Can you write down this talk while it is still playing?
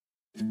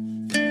You're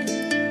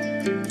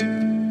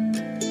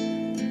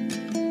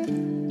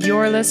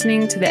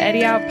listening to the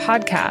Eddie Out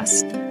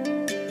Podcast.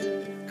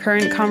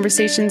 Current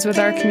conversations with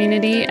our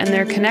community and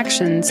their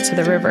connections to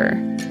the river.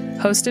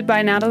 Hosted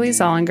by Natalie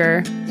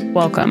Zollinger.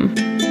 Welcome.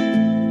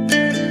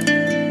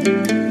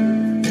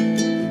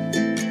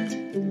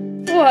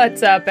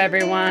 What's up,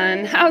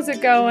 everyone? How's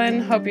it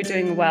going? Hope you're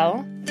doing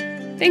well.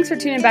 Thanks for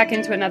tuning back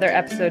into another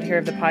episode here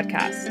of the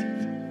podcast.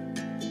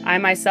 I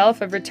myself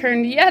have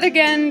returned yet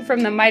again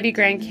from the mighty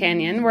Grand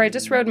Canyon, where I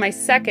just rode my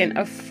second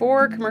of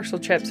 4 commercial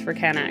trips for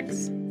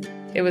CanX.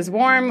 It was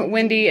warm,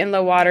 windy, and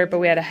low water, but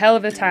we had a hell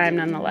of a time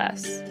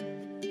nonetheless.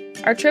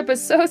 Our trip was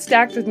so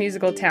stacked with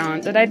musical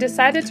talent that I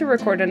decided to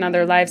record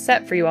another live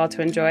set for you all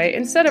to enjoy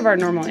instead of our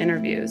normal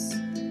interviews.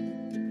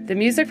 The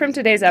music from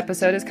today's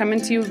episode is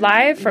coming to you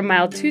live from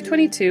mile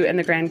 222 in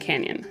the Grand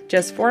Canyon,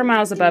 just 4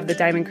 miles above the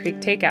Diamond Creek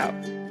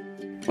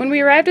Takeout. When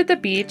we arrived at the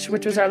beach,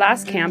 which was our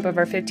last camp of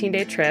our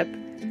 15-day trip,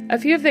 a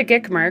few of the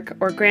GICMRC,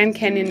 or Grand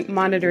Canyon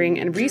Monitoring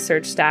and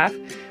Research staff,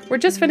 were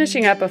just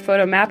finishing up a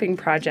photo mapping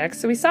project,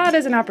 so we saw it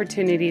as an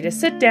opportunity to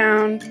sit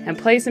down and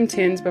play some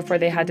tunes before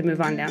they had to move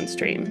on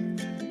downstream.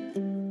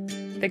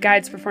 The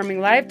guides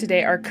performing live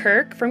today are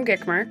Kirk from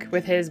GICMRC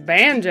with his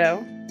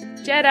banjo,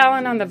 Jed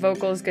Allen on the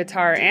vocals,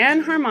 guitar,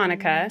 and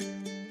harmonica,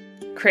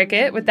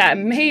 Cricket with that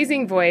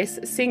amazing voice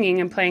singing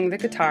and playing the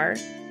guitar,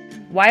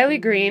 Wiley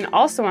Green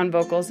also on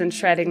vocals and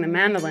shredding the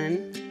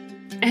mandolin,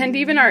 and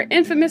even our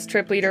infamous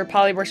trip leader,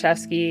 Polly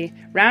Borshevsky,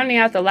 rounding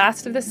out the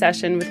last of the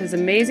session with his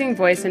amazing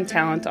voice and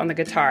talent on the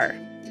guitar.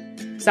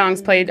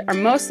 Songs played are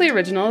mostly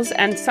originals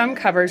and some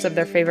covers of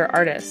their favorite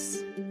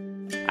artists.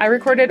 I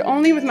recorded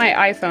only with my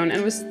iPhone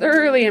and was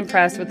thoroughly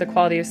impressed with the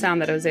quality of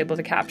sound that I was able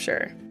to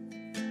capture.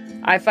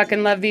 I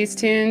fucking love these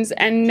tunes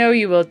and know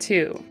you will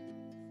too.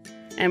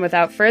 And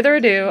without further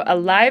ado, a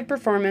live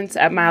performance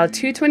at mile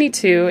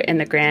 222 in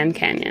the Grand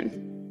Canyon.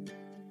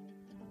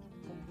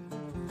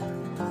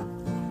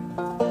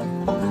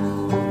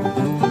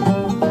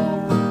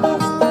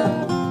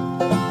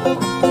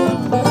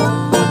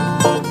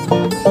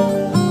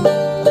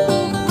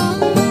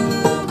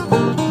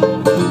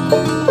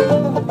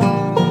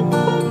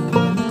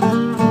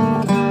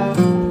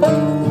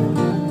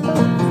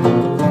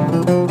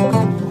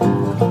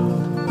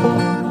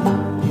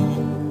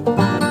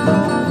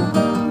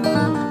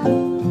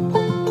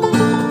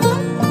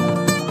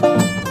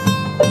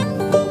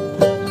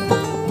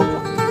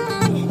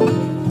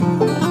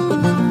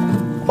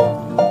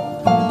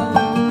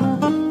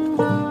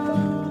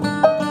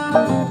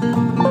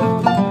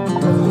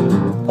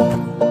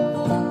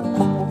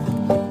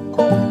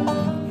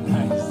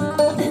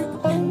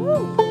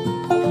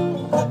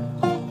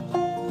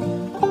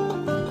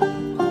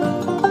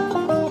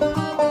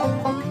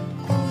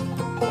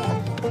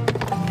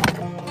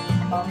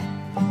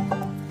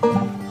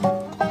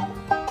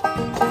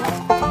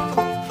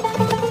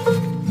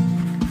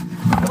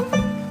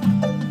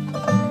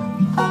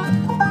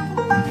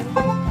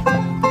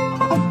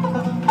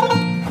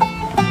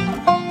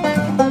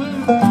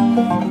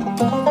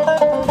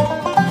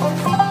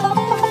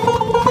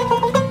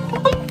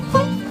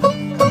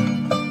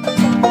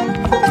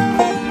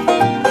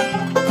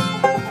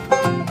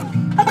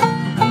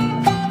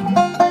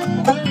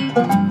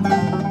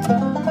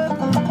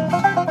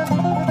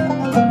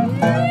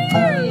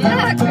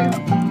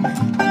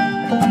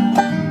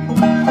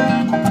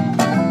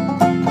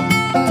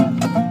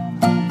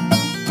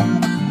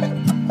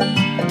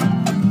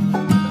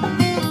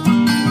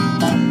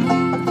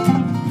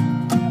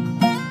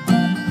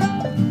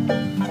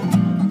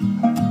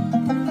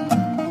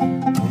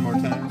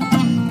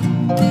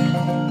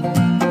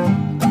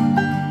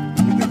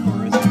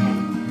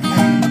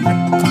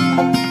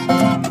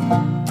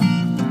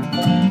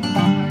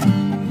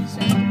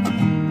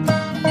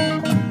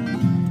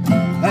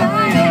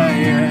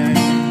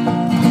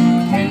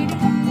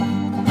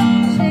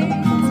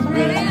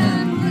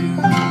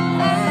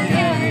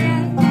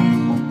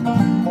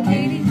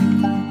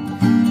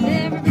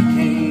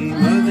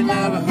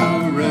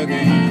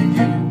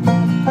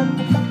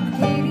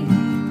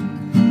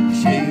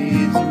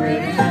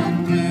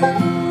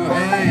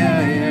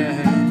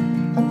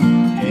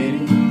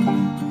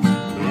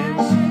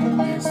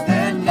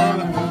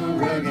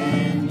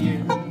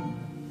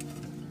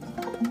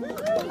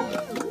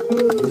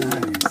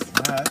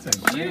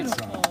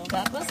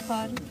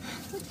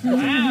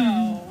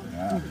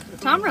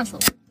 Tom Russell.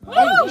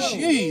 Oh,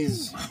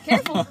 jeez.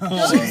 Careful.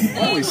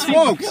 Holy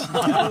smokes. Those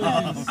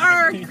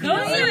are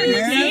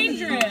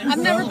dangerous.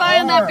 I'm never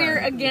buying that beer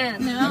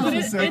again. No.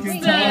 It's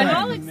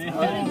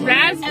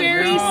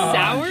Raspberry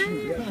sour?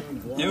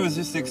 It was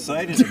just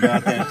excited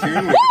about that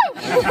too.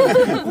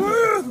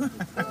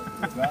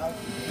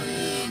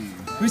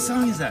 Whose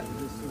song is that?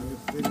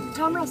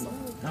 Tom Russell.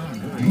 Oh,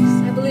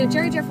 nice. I believe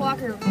Jerry Jeff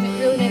Walker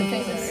really made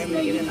him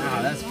famous.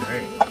 Oh, that's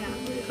great.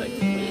 Like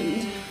the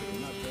wind.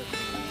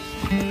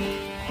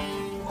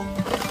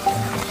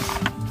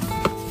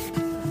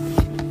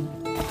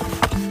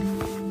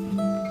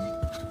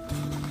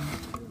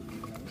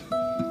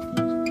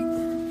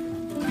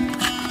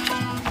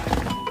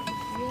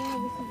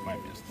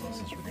 Might miss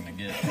close as we're gonna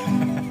get.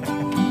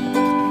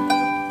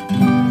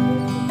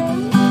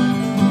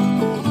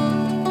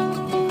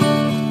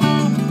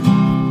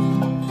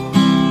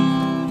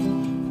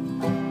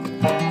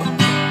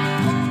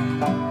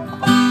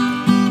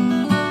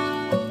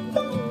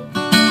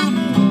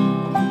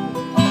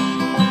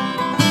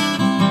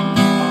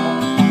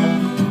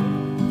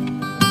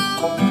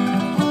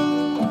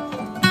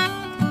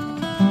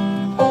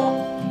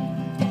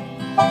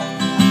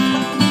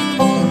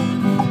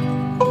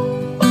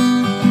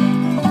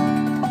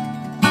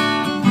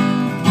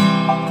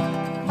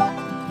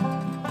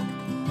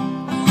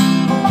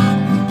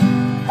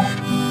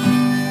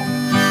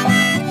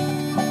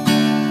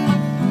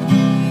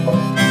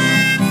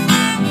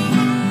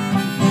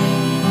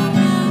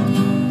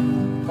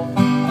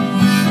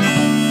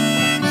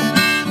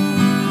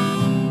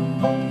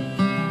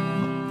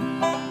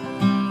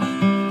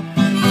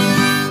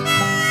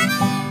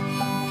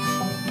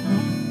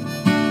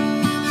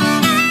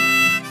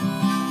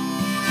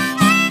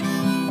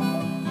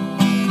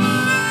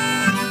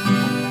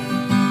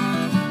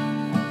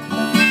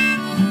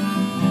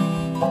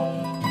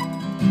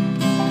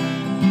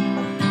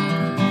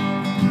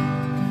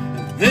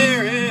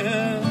 There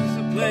is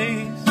a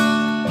place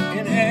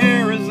in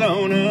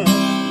Arizona,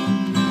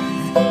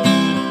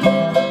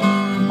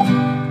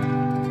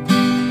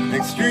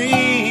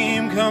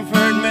 extreme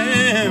comfort,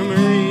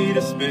 memory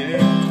to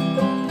spare.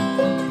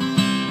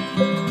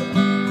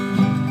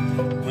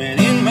 When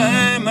in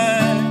my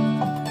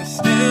mind I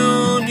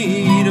still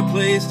need a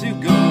place to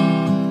go.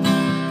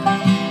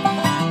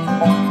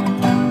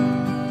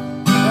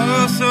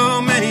 Oh,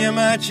 so many of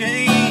my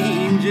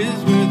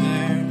changes were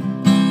there.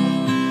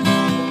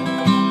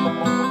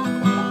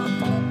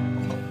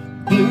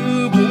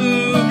 Blue,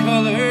 blue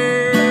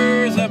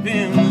colors up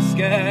in the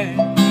sky,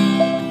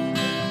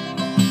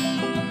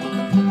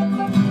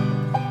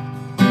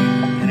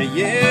 and a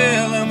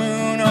yellow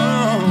moon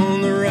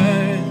on the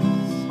rise.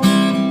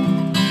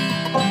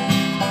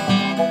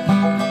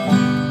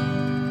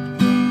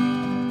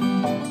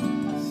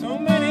 So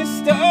many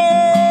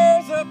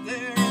stars up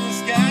there in the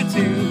sky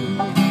too.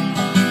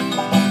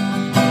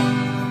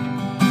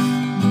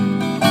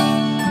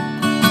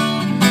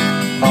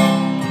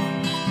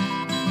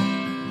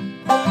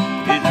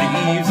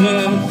 Leaves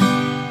us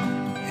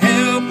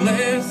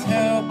helpless,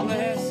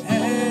 helpless,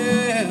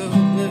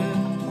 helpless.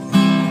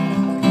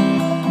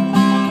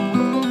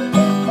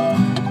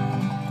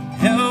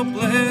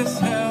 Helpless,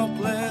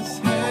 helpless,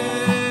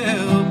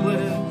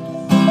 helpless.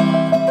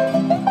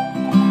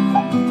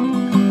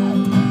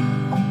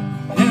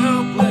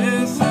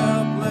 Helpless,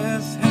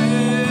 helpless, helpless.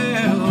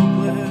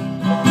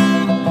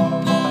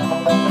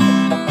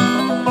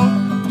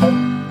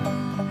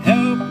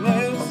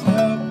 Helpless,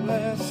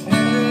 helpless,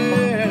 helpless.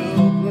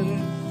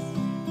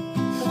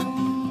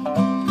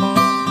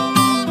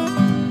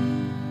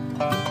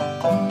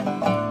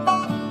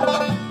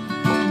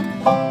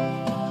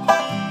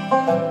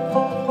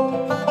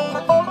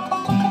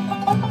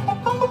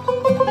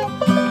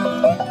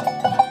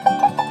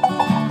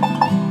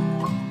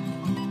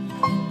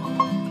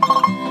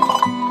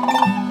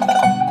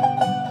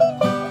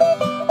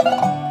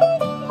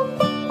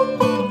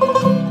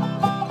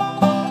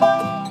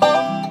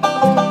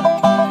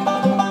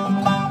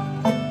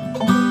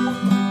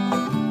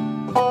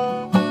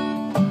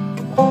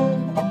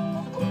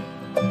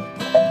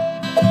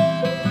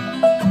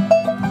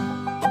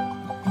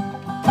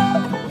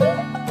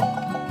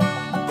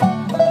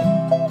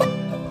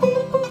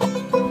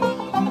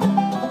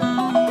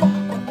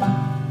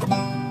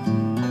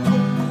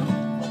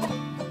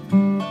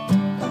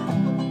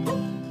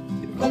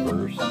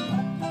 Verse. I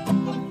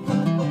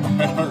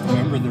don't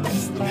remember the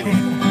rest of the way.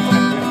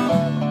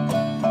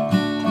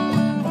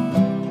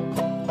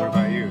 What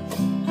about you?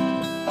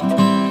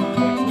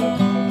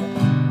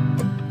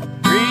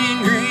 Green,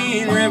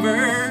 green river,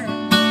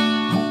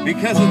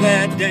 because of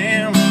that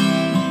dam.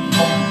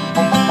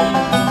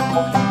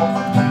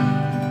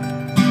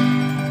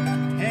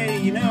 Hey,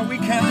 you know, we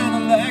kind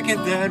of like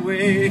it that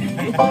way.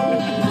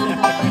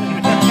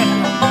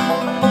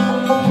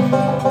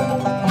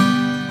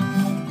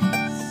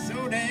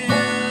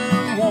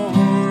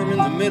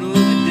 Middle of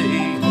the day,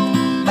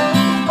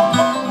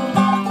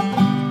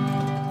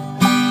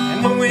 and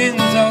the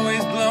wind's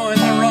always blowing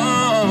the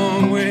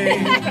wrong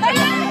way.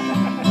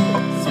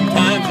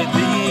 Sometimes it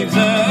leaves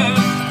us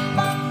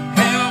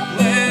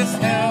helpless,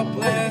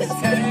 helpless,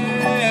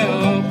 helpless.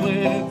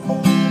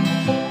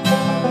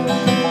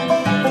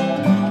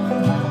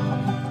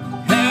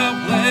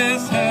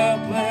 Helpless,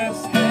 helpless,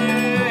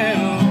 helpless.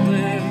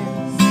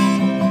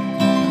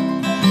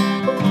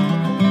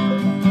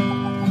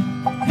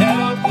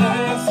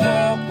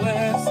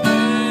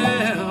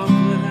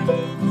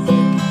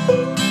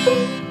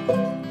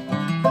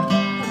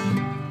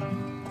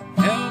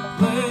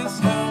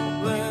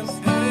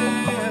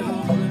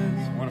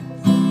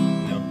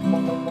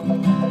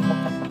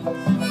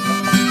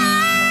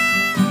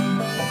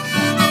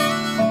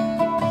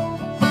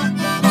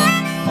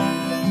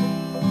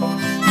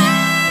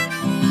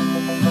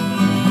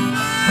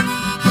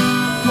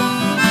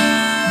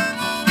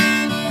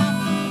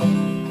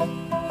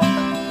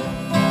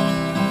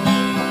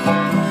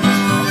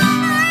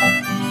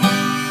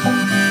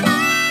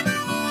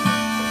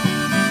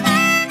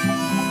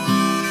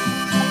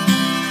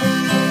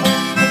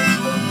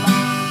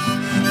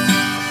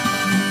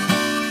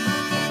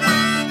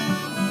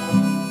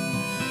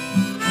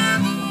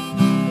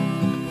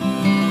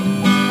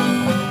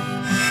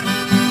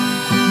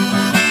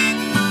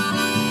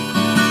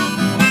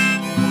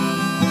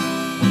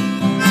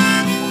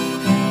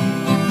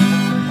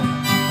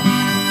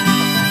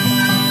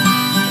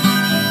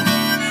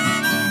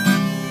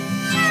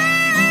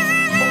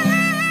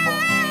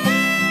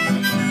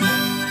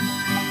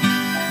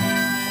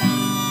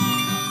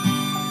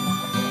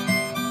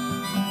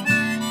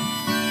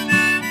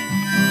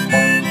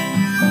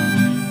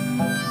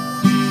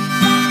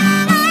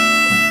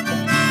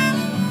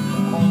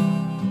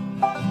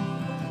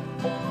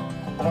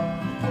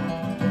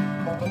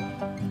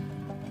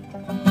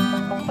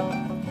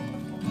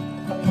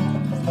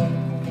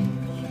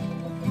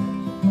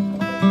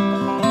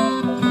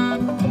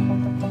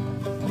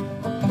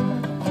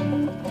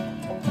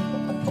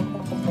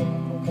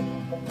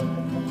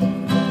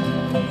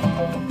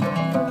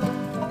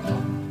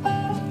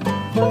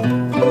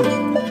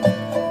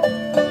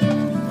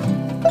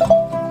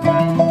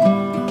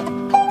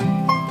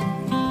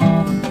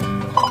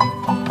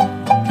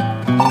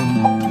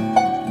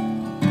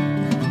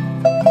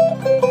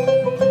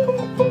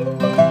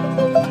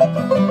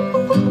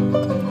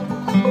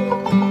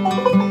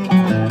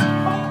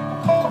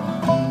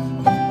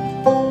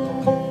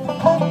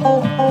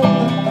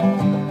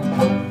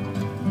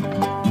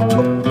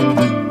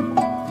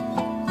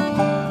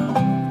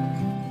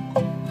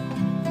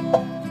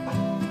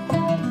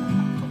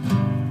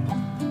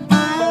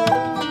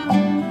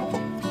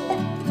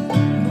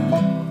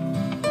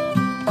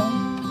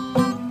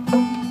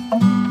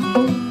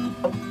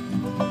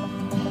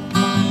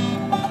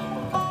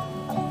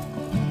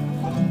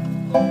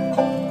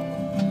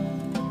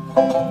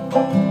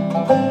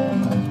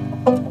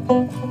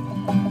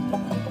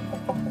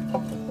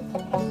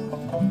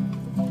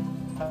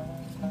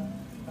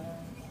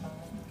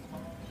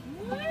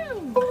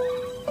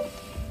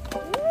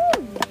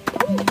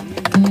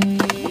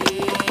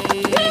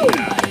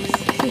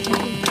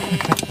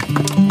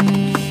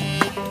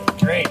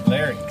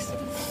 lyrics.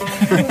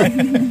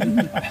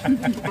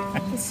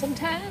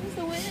 Sometimes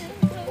the wind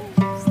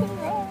blows the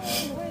wrong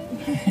way.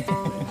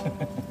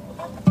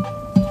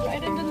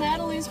 Right into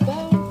Natalie's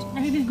boat.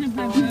 Right into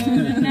my boat.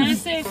 And I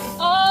say,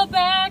 all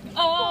back,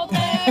 all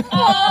back,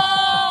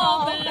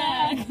 all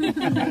back.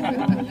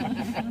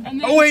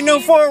 And then Oh wait, no,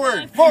 she forward!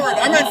 says, Forward!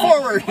 I meant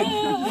forward!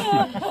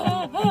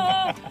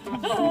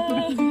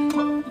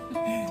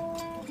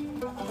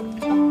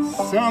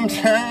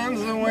 Sometimes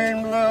the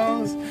wind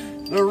blows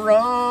the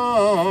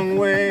wrong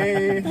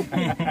way,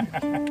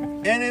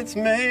 and it's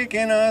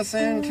making us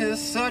into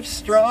such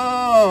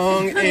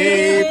strong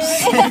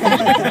apes.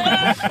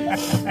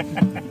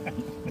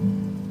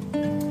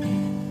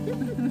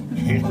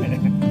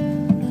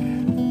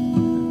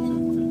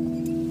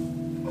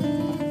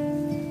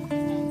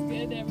 Sounds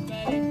good,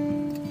 everybody.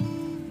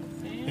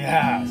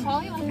 Yeah.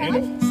 Paul, you want to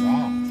Beautiful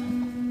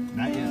song.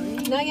 Not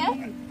yet. Not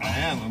yet? I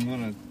am. I'm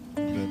gonna.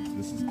 But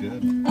this is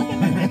good. I'm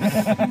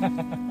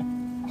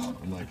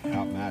like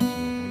outmatched.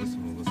 I just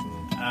want to listen.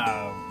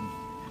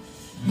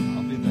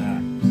 I'll be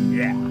there.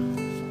 Yeah.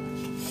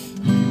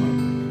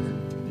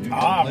 You Oh,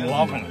 gotta I'm play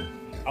loving with it.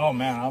 Oh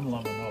man, I'm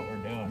loving what we're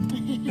doing.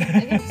 I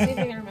can see if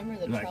I can remember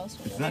the me. Like,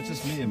 Charleston. it's not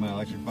just me and my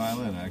electric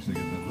violin. I actually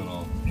get that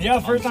little. Yeah,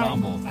 the first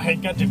ensemble. time I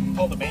got to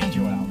pull the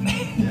banjo out.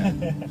 Yeah.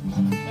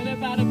 What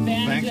about a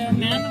Thanks banjo for-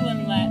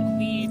 mandolin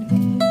lead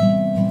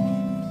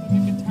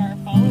with a guitar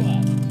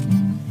follow-up?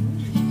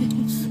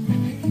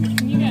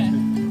 You got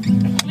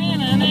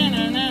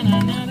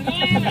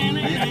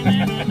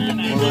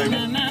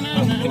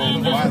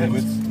Wiley,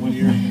 what's when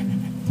you're.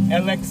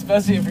 And like,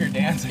 especially if you're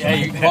dancing. Yeah,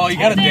 you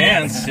gotta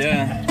dance,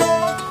 yeah.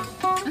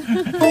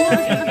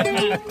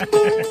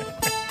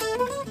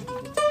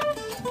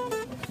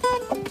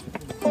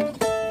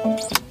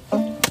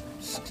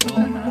 Still,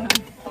 man.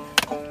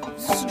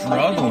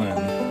 Struggling.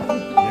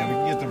 Yeah, we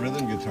can get the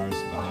rhythm guitars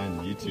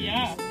behind you two.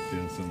 Yeah. Just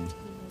doing some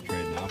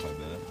trading off, I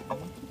bet.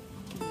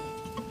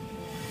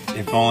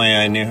 If only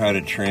I knew how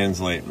to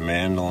translate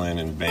mandolin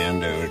and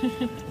bando to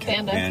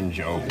Bando.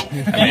 banjo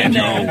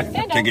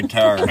to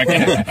guitar.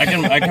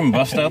 I can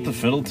bust out the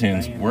Fiddle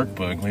Tunes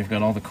workbook. We've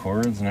got all the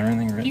chords and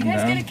everything written You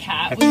guys down. get a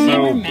cat with That's the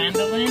name so-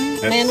 mandolin?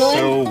 That's Mandolin?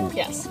 so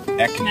Yes.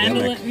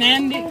 academic.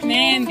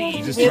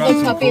 Mandy. Just We have drop a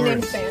some puppy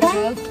named chords.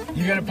 Banjo.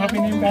 You got a puppy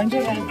named Banjo?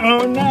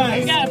 Oh,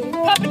 nice. We got a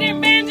puppy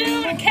named Banjo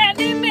and a cat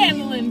named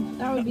Mandolin.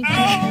 That would be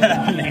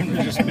fun. Named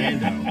just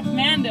Mando.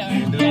 Mando.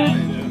 Yeah.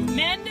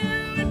 Mando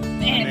and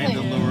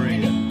Mando. Mandalorian.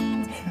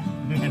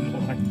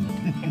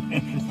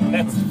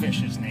 That's the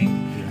fish's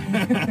name.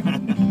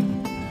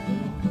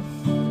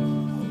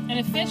 And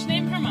a fish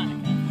named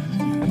Harmonica.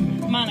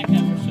 Monica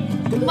for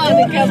sure.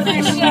 Monica for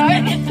sure.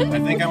 I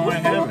think I want to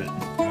have it.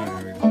 All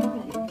right, here we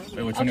go.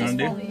 Wait, which one you want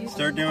to do?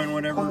 Start doing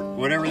whatever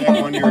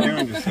that one you were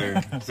doing just there.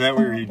 Is that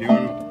what were you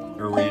doing?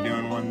 Or were you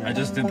doing one? I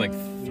just did like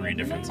 3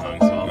 different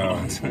songs all at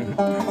once.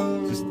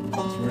 Just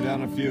throw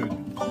down a few.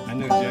 I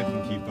know Jed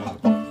can keep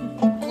up.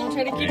 And I'll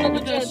try to keep up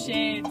with Those those.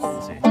 shades.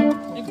 Let's see.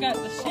 They've got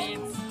the shades.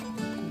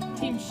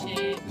 Team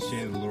Shade. The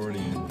Shade of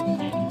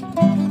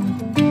Lordian.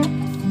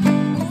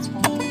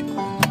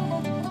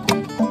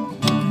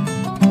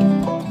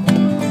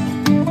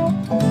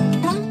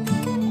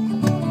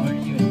 What are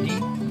you, a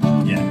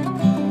D?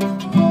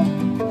 Yeah.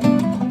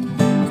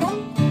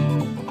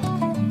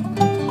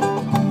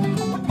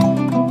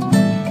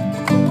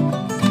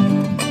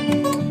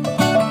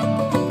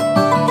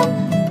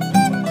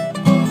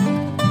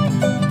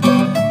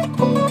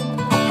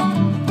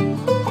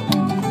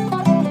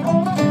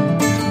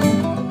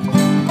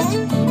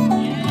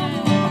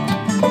 Yeah.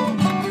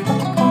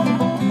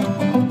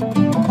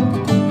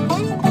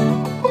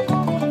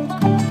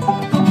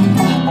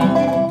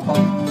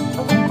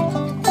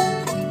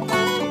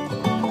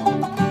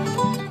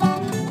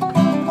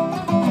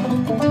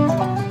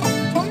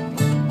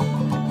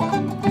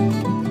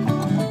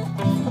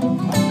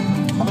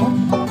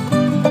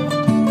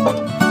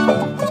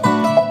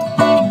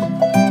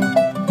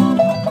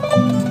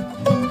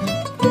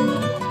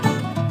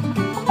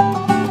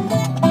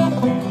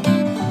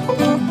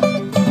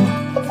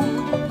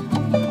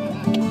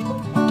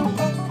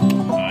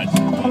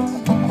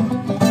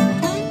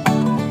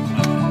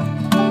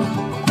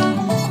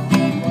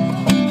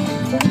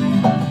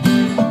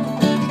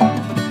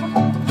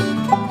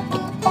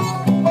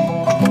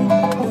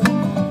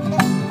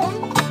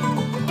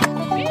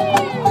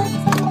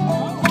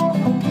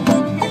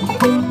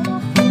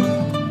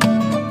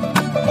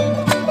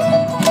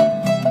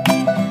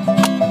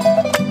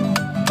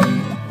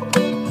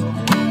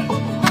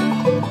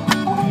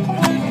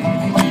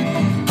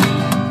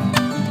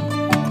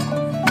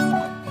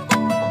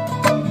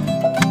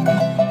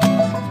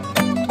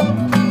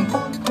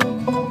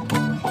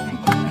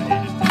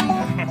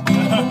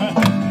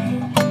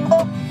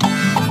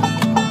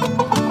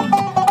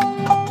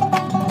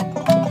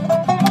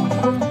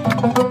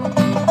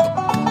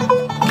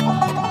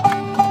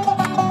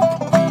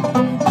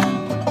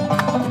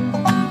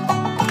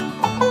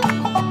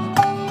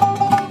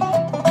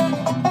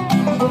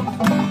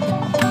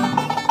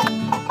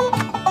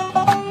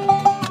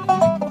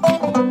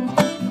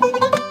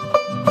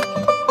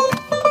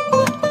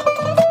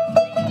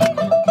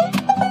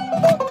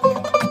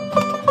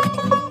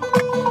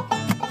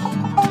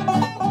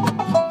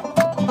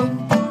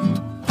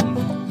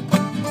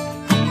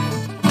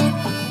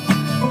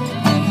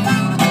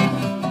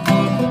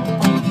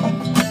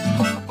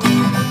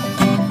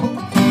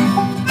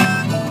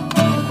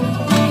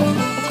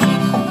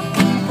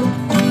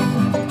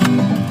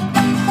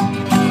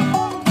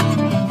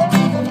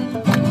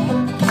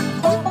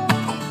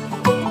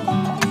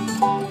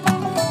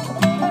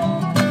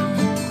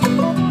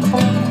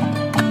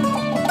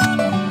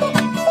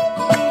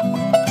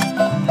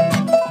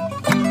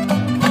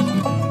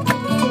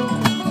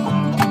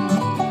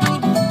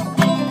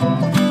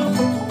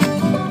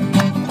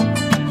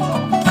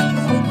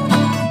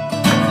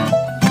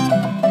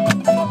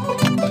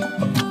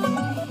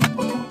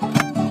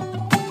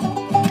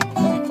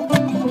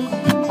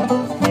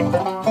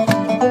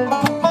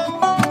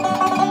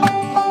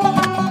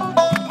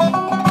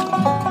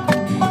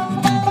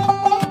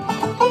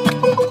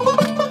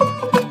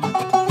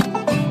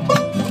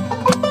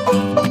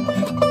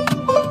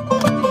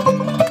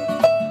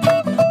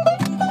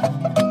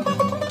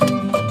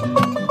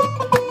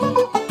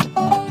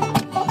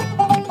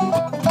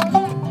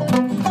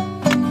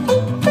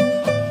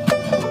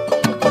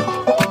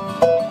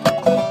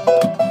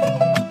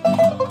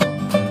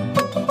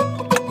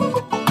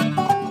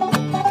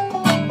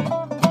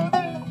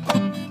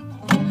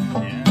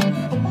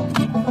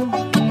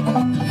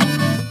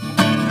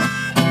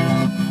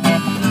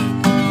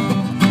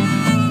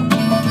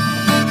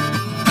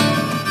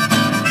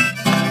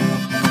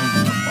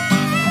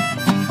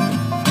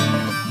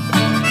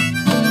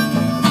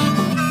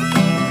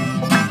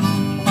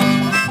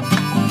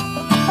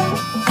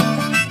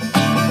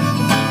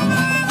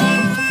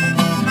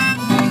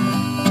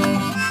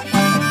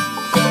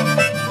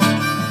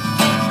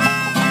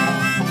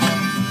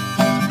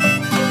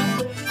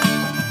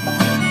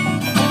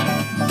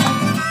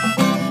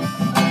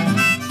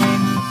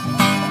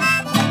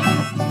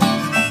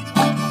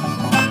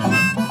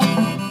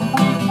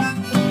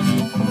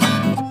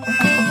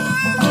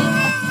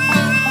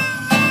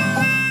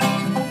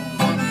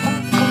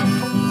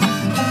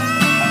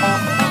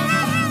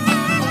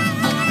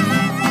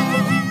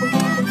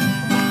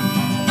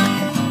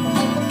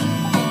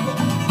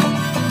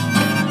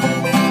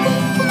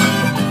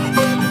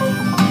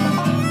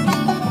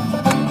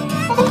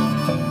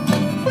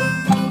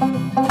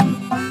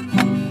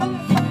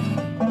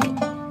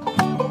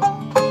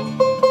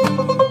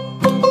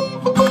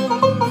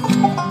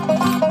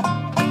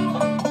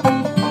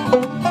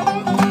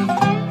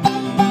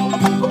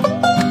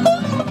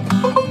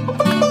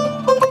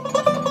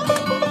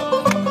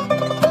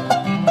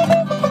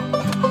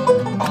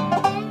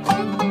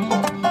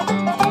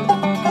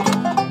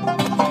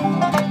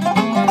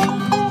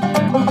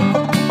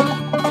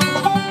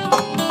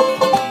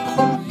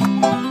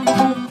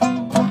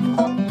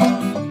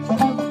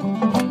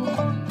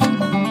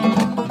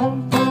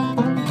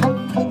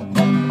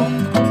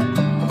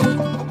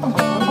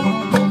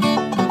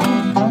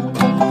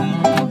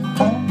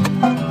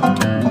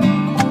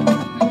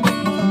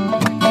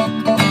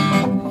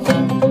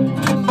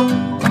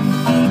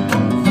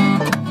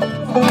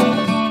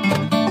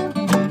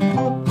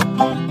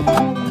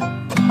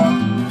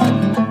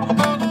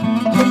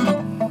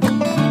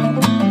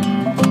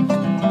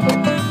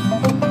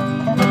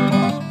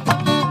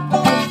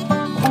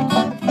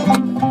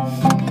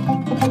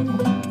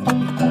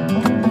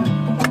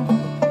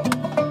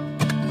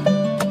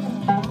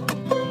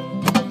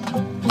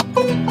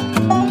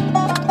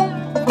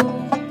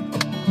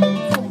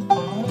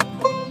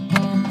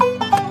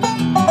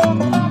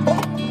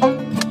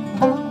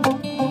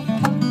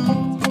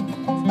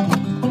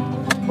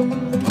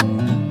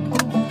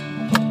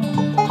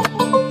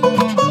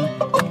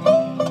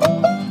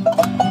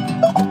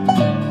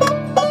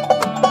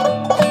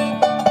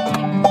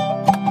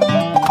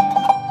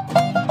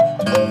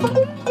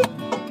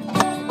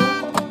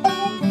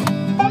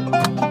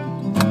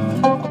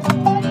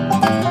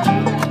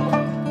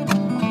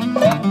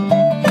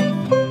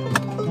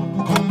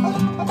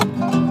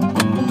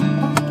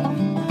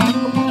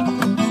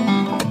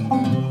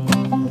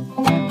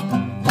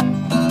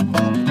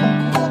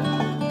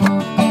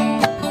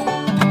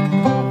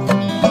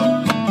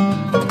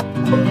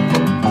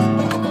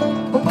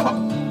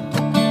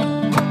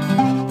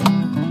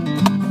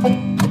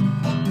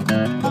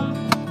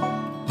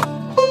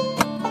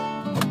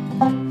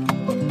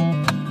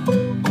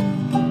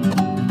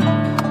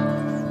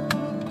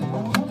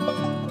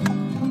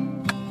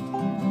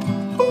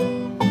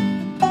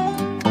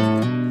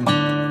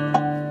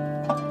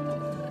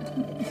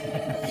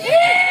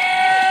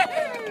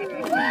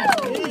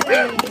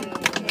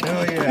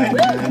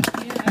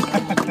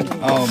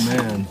 Oh,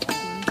 man.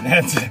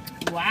 That's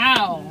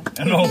Wow.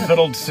 an old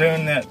fiddle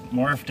tune that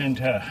morphed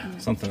into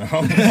Something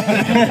else.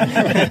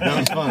 That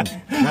was fun.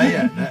 Not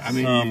yet. I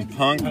mean, Some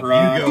punk you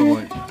rock go.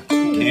 Like,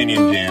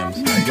 canyon jams.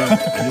 I'm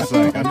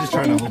just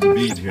trying to hold the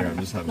beat here. I'm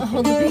just having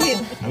fun.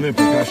 I'm in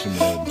percussion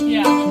mode.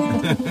 Yeah.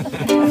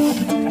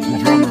 The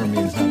drummer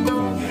means having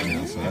fun right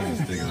now, so I'm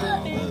just thinking about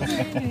all this.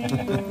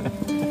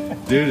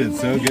 Dude, it's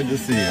so good to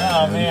see you.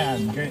 oh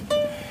man, great.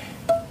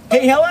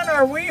 Hey Helen,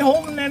 are we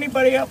holding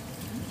anybody up?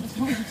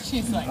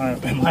 She's like,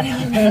 Am I?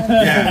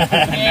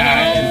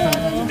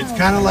 Yeah. It's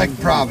kind of like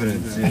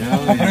Providence, you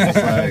know? You're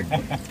just like,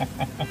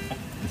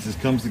 it just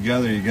comes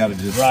together. You got to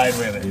just Ride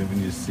with it.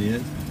 When you see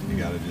it, you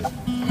got to just.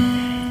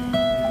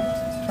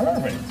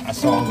 Perfect. I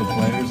saw all the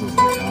players. I was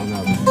like, oh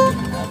no, this is going to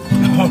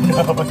happen. Oh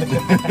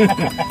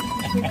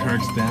no.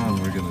 Kirk's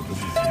down. We're gonna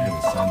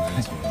send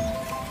this one.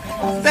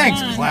 Thanks,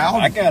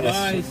 Cloud. I got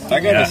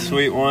a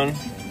sweet one.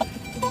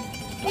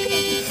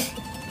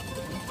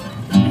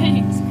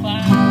 thanks,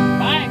 Cloud.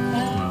 Bye,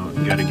 Cloud.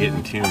 You gotta get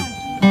in tune.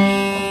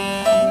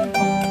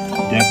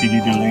 Deputy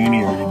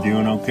Delaney, are you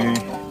doing okay?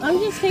 I'm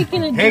just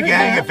taking a Hey dirt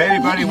gang, bath. if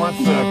anybody wants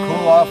to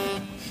cool off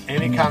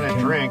any kind of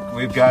drink,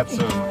 we've got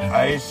some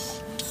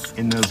ice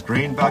in those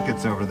green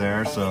buckets over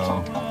there,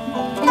 so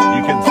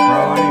you can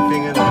throw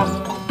anything in them.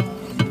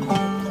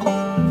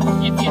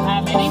 If you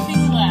have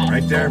anything left.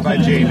 Right there by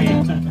Jamie.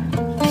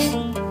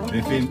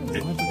 If you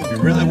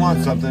really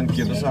want something,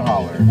 give us a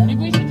holler. Maybe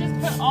we should just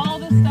put all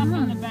this stuff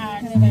in the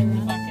bags of the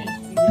buckets.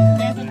 You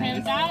guys okay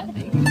with that?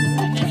 And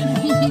then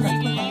it's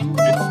pre-game.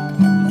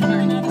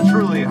 It's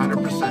truly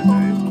 100%,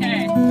 right?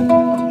 Okay.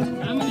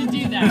 I'm gonna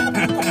do that. I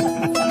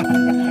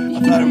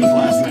thought it was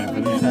last night,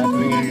 but it's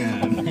happening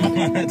again.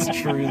 It's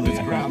truly. It's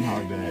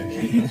Groundhog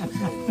Day.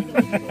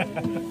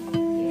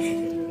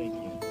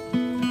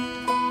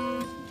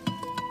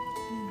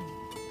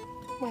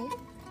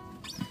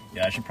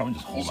 Yeah, I should probably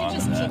just hold You on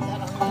should to just that keep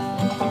that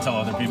on. until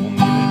other people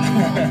need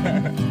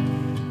it.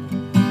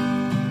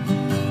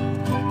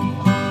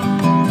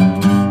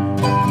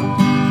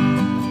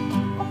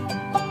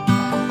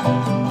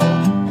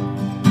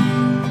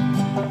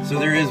 So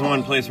there is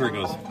one place where it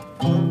goes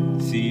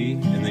C,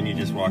 and then you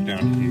just walk down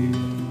to D.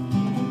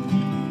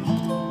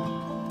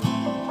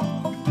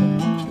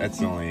 That's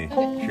the only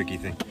tricky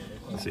thing.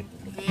 Let's see.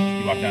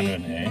 You walk down to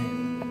an A.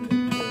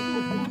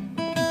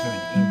 To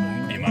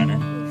an A minor.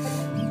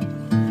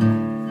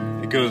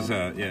 It goes,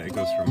 it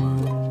goes from,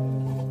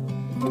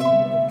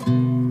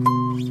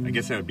 I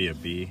guess that would be a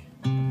B.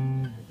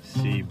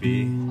 C,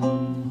 B.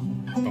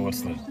 But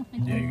what's the?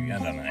 Yeah, you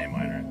end on an A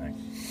minor, I think.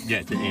 Yeah,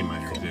 it's an A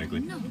minor,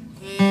 exactly.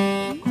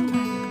 I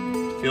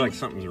feel like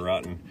something's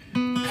rotten.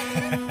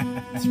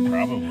 It's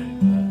probably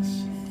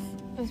this.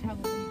 That's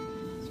probably.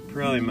 It's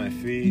probably my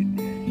feet.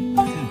 It's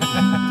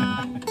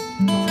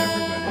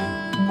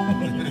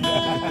everybody.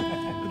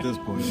 At this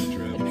point in the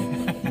trip.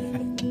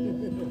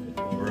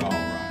 We're all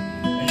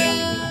rotten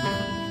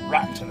Yeah.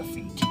 Rock to the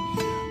feet.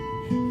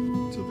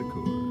 to the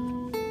core.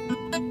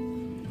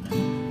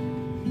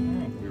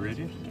 We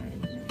ready?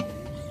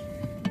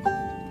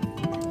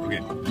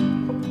 Okay.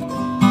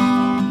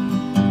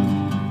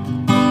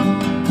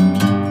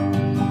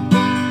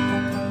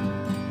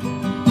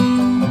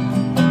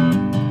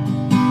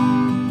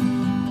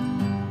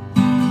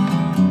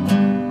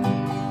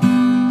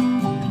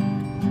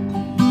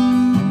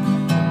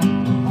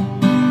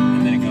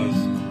 And then it goes,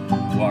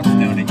 walks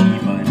down to E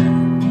minor.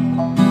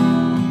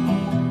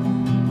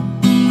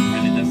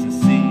 And it does the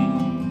C.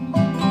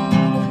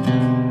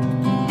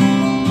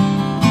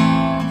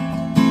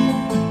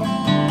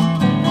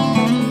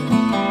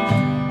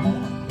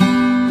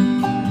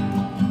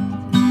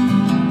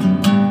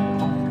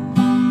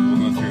 We'll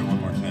go through it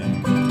one more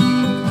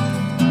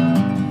time.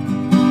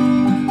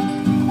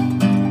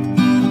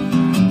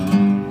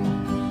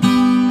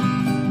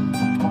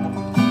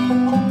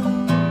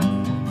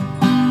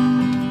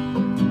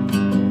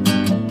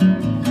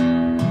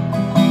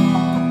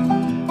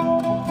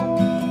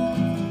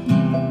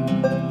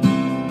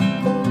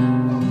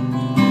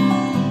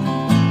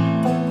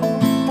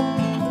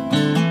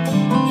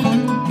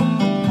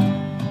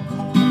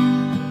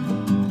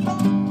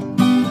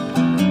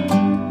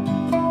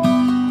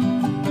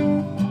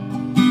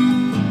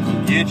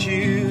 Get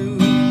you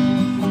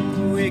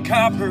a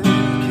copper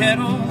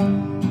kettle.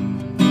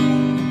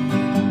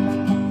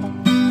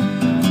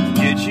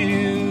 Get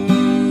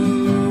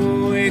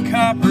you a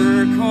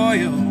copper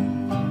coil.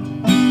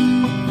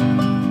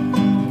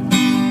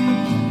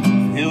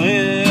 Fill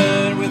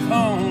it with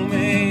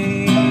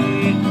homemade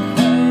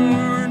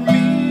cornmeal,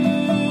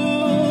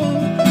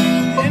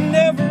 and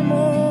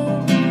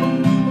nevermore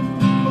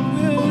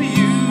will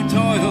you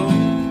toil.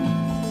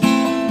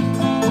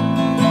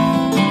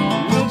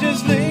 We'll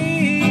just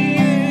lay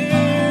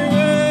here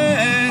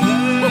by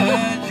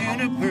the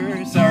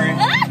juniper. Sorry.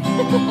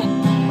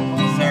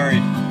 Sorry.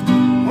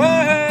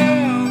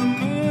 While the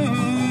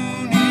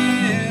moon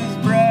is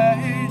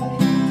bright.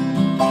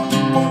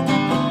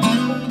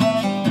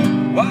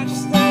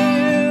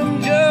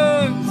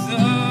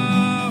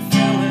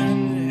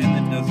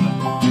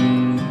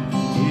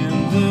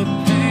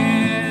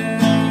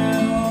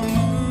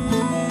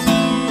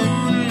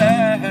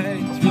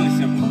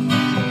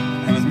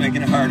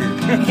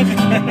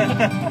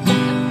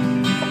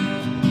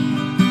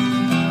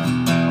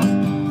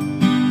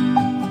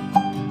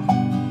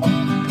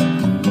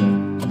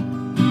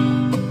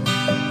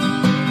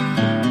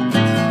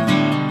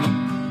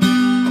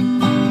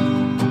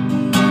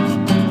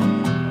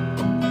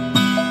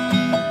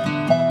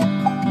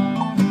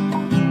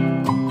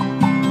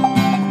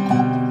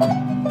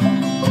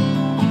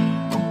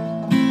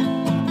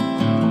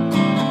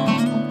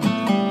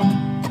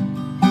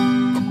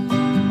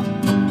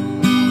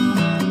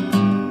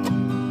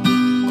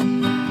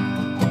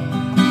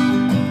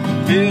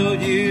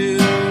 Build you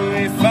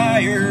a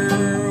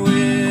fire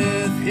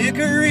with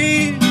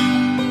hickory,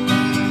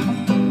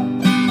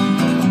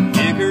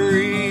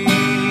 hickory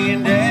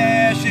and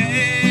ash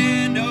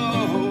and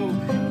oak.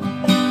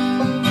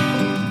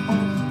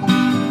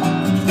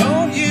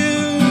 Don't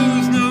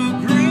use no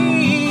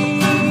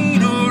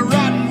green or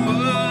rotten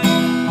wood.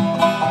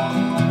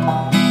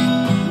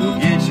 We'll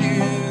get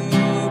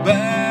you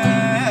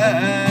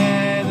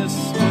by the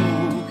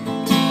smoke.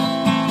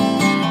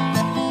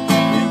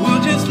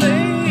 We'll just lay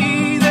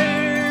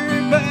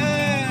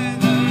by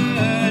the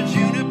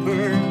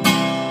juniper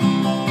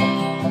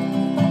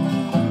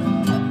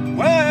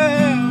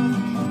while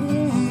the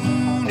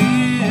moon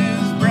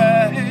is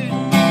bright.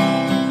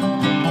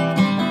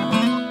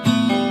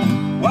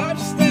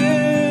 Watch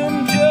them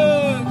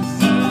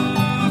jugs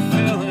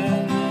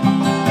a-filling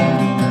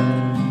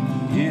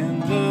in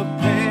the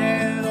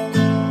pale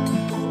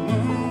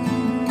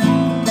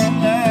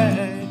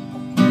moonlight.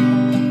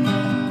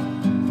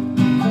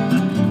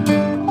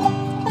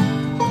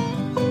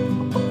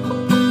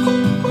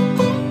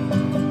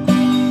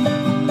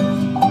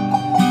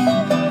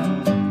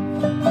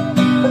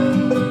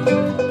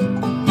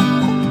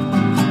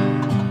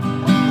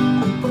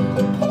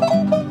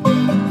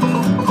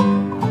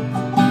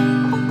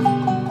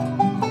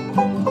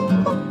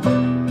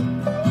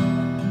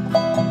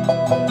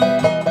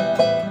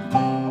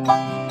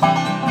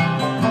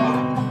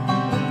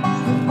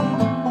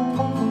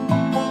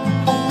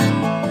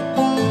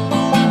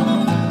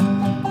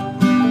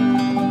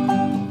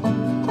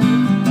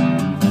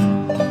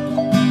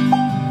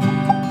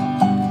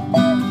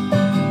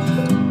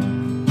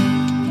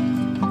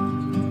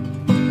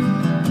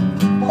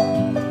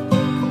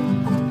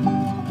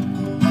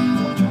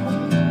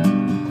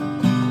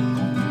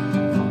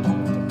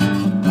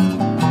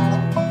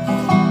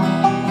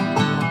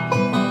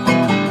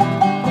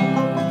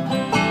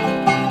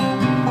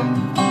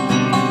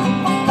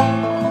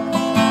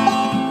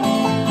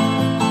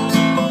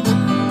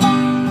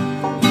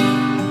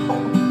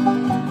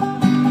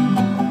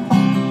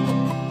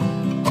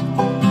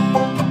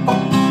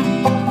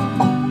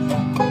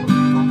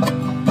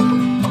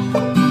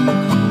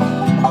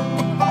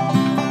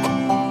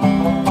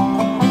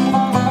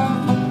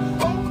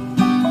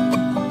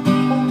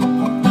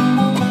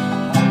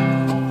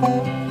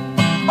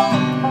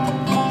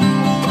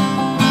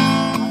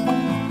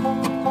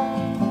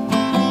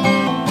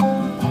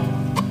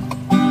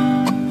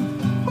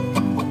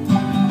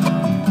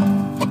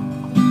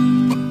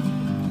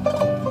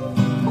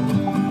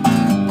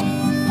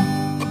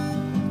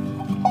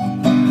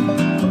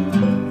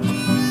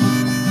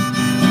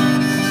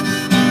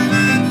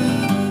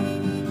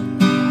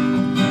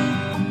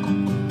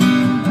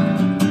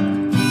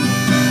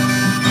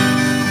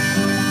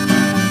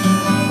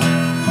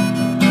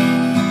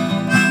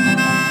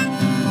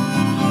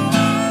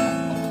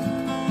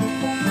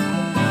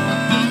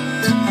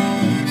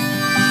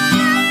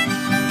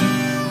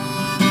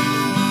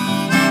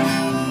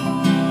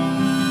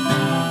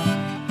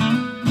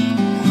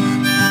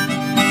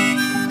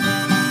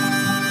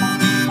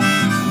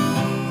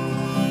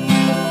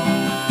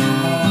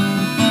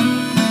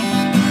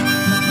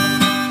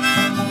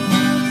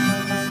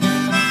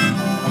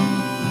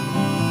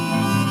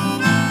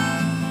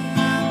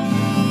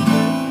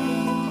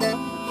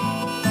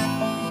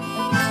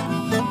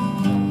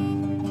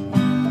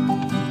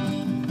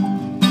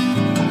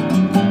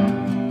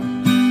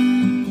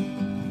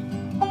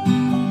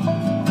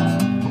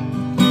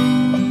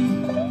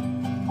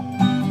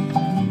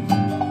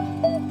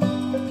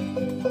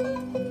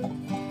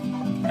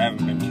 I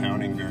haven't been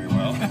counting very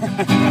well.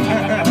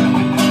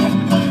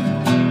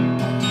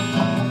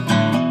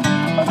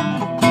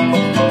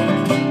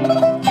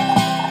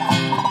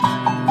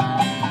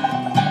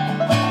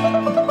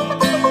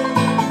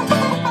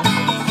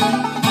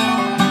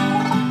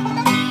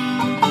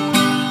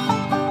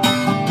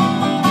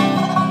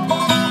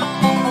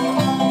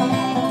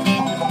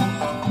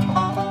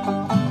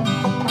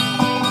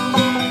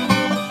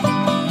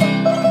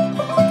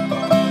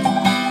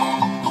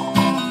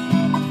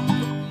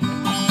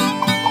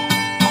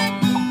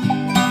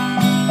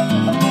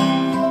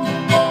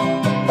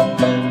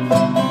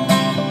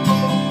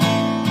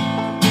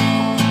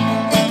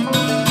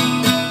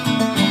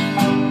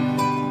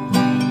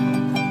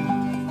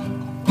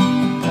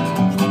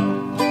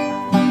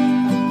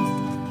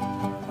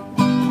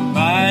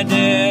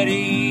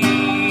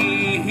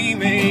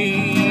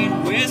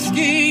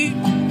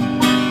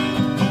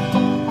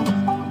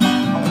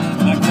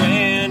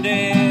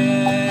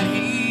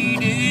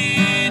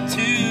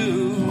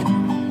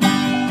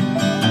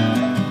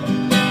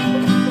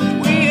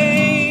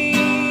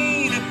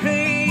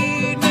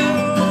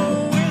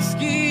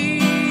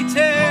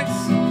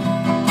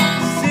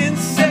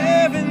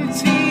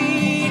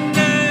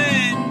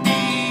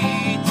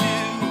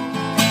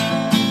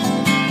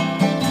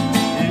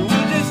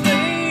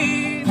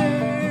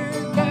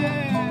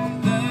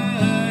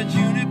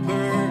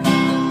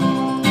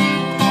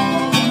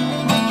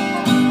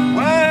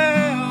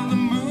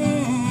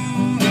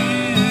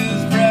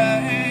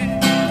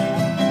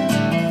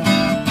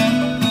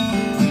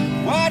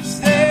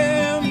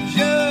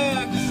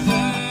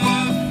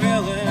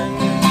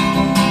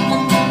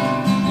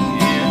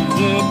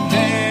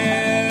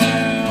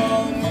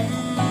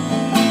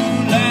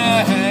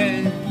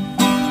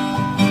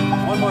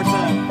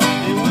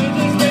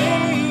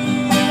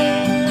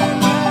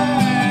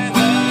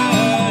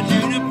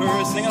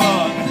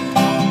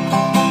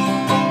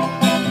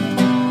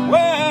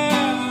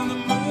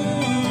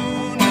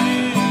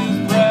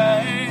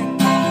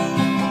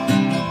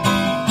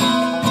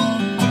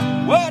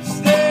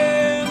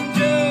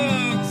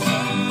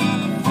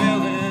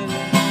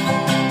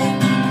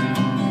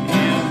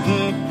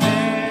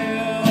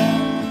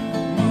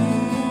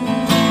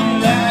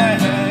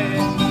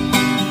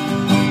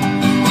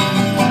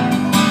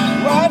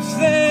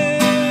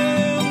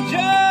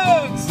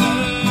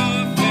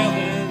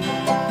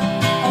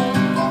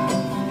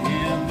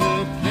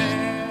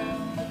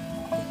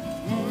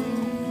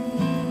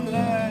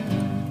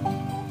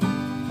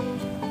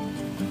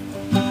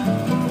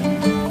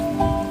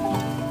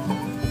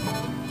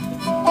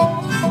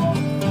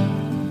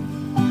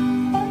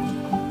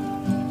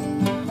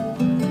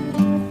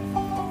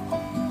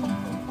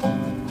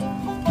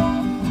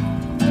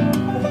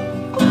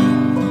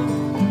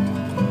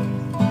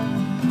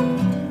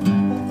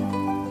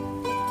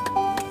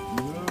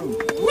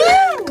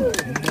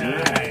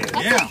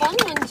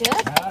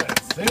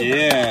 Jeff?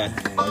 Yeah.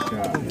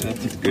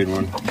 That's a good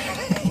one.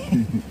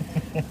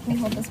 Can you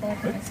hold this while I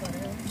put my sweater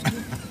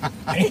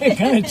on? It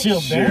kind of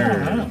chilled Sure.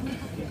 down, huh?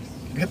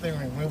 Good thing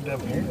we moved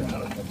up here.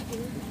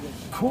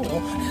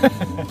 Cool.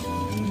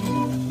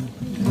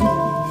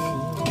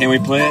 Can we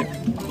play it?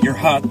 You're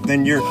hot,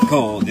 then you're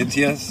cold. It's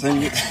yes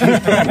and you.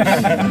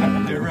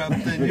 You're up,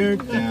 then you're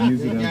down.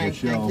 Use it as a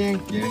shell.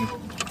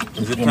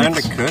 Is it time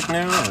to cook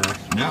now? Or?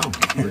 No,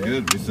 we're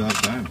good. We still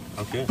have time.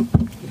 Okay.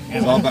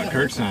 It's all about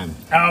Kirk's time.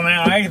 Oh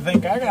man, I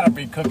think I gotta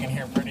be cooking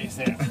here pretty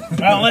soon.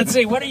 Well, let's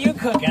see. What are you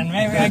cooking?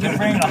 Maybe I can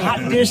bring a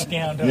hot dish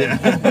down to it.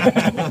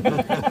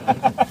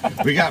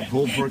 We got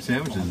pulled pork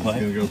sandwiches. It's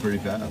gonna go pretty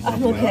fast.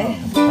 Okay.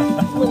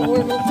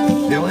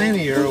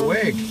 Delaney, you're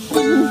awake.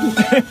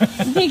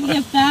 Taking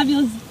a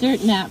fabulous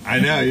dirt nap. I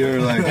know,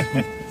 you're like...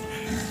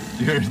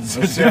 You're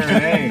such a...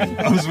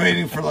 I was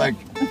waiting for like...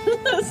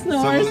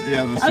 Snores.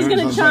 Yeah, the I was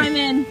gonna snores. chime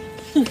in.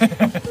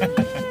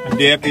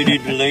 Deputy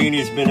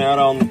Delaney's been out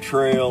on the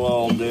trail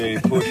all day,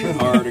 pushing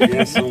hard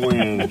against the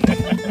wind.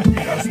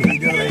 Dusty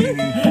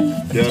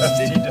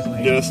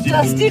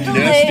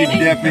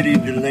Deputy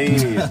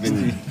Delaney's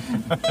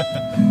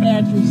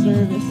At your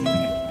service.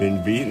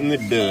 been beating the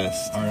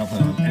dust. All right,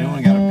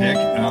 anyone got a pick?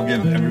 And I'll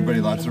give everybody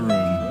lots of room.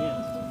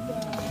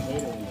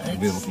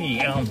 Let's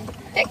see.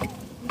 Pick.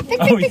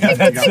 Oh yeah, You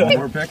that's got one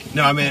more pick?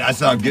 No, I mean, I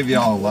said I'll give you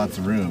all lots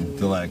of room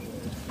to like...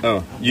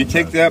 Oh, you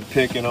take that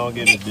pick and I'll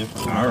get a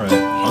different one. All right,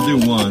 I'll do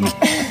one.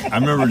 I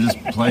remember just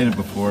playing it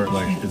before.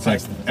 Like it's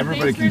like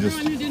everybody can just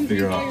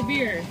figure out.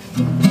 Beer.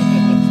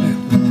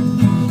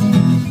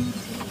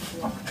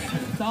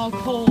 It's all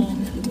cold.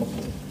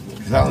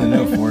 Because I only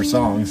know 4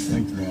 songs.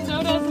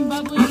 Sodas and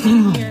bubbly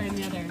and beer in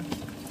the other.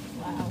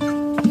 Wow.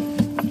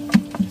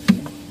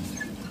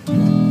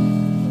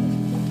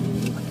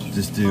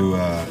 Just do.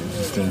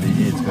 It's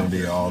gonna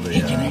be all the.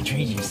 Hey, can I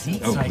trade you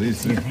seats? Oh, so I can please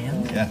see do. your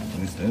hand? Yeah,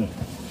 please do.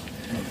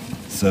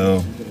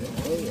 So,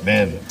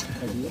 man,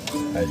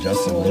 I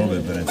adjusted a little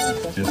bit, but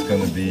it's just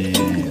gonna be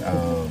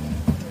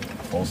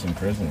Folsom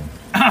Prison.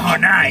 Oh,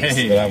 nice.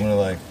 But I'm gonna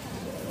like,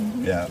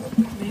 yeah.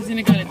 He's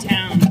gonna go to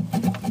town.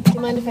 Do you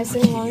mind if I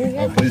sing along Oh,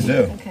 again? please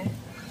do. Okay.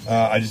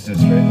 I just did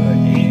straight like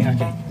E.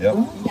 Okay. Yep.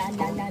 La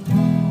la la la.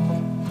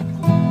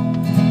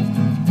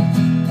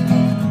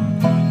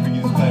 We can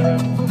just play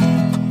around.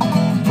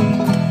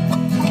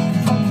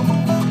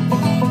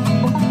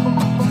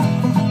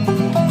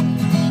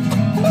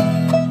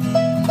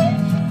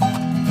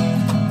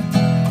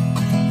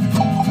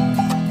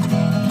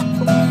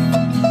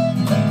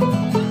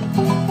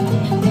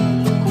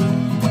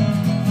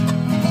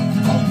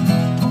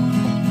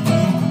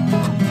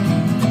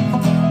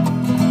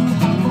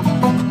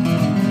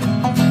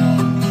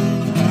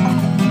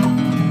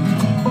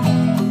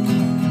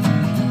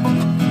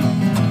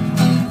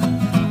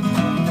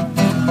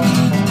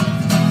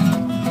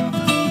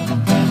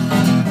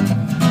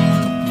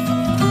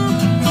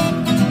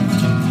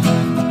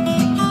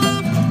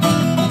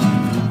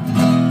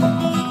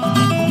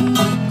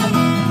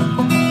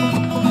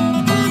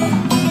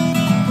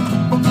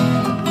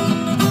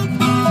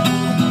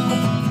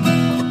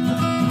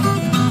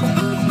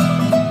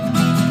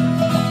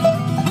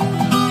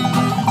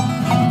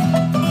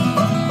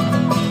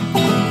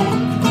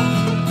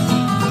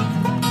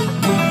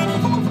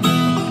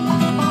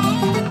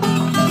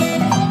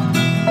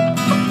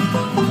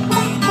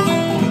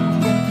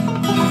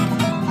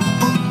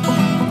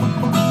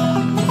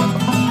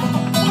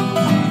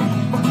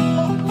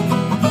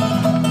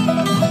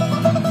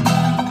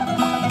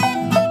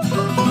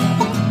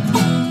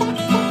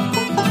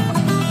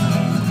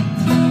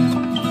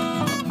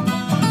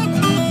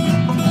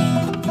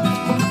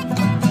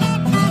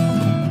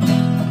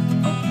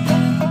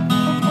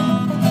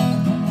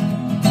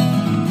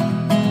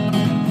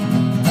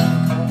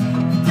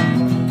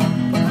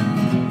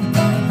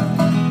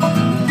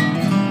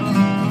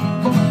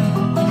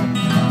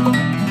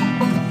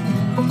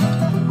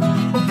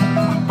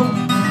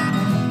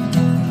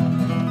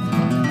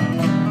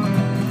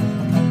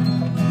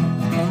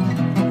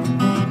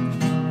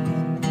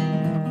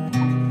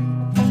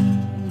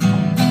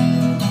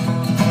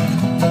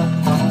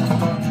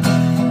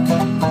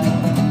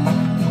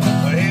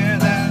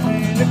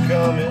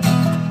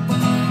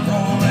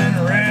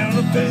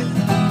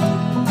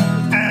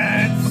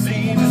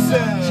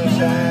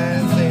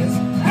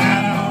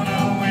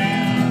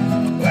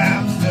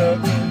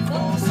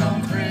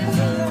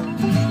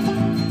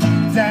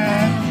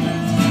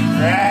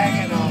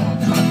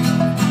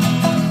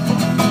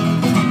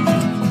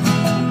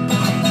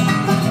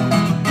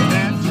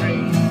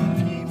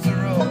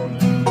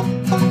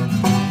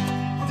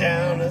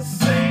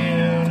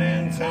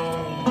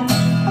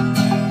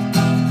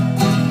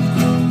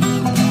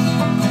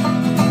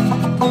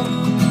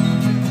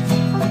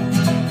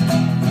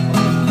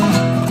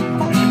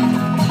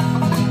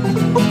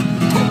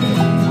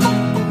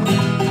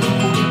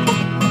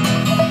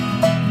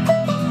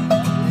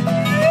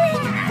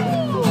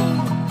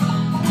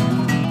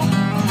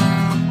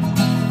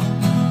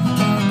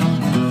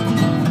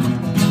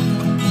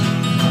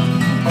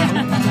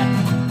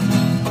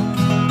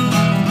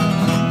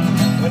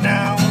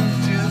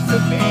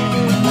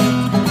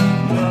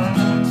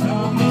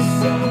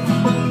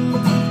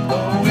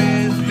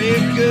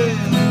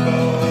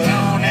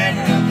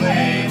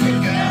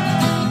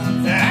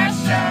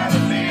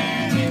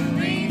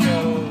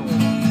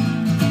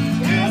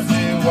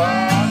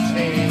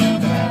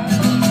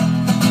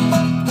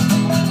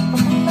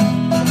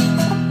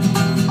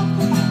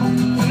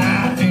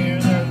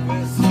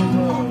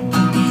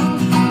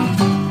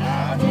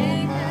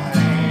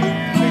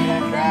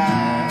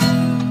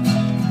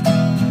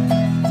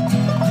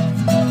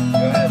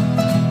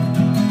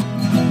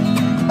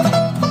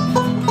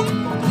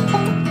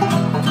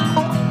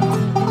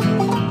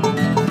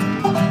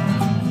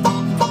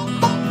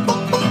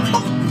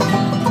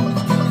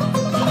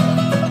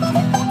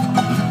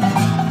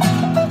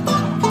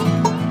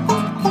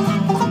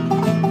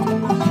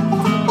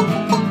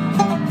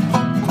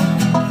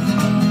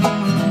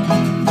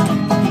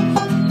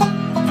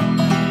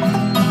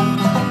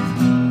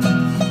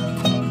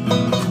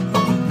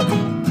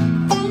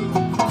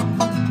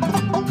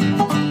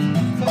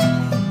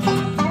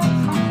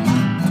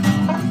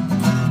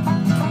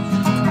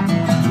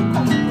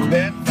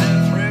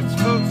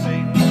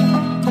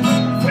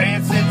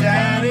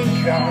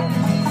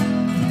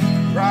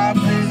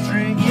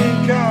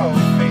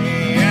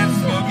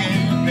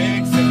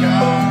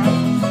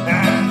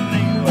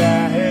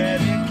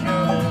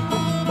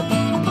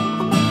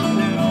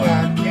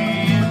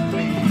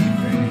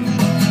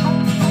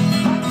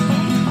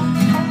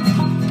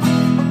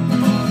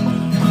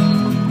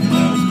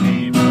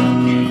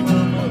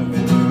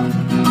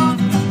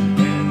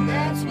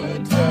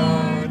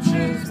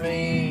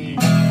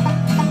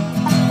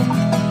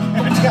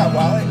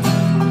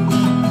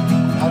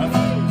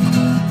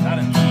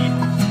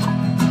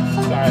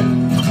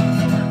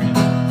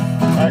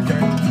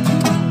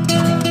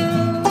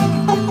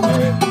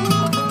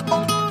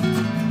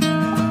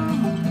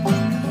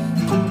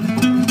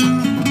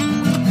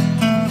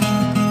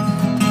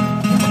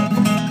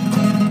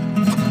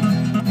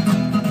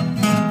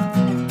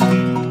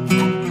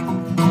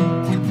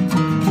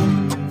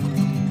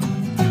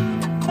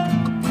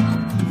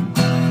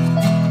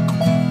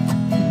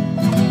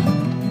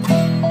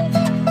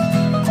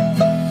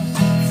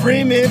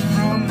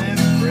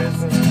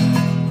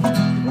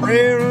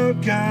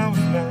 railroad comes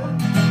by,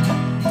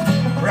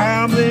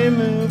 probably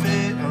move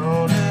it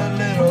on a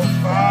little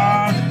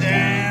farther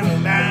down the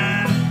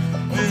line.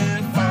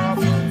 We're far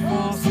from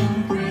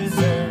Folsom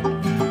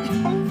Prison,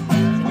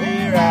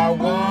 where I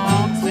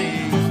won't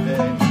see you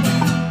stay.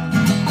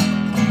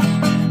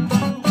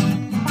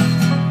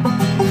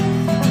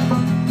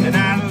 And I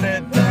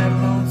let that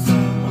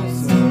lonesome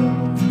whistle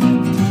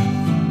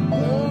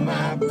blow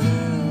my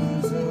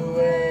blues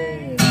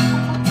away.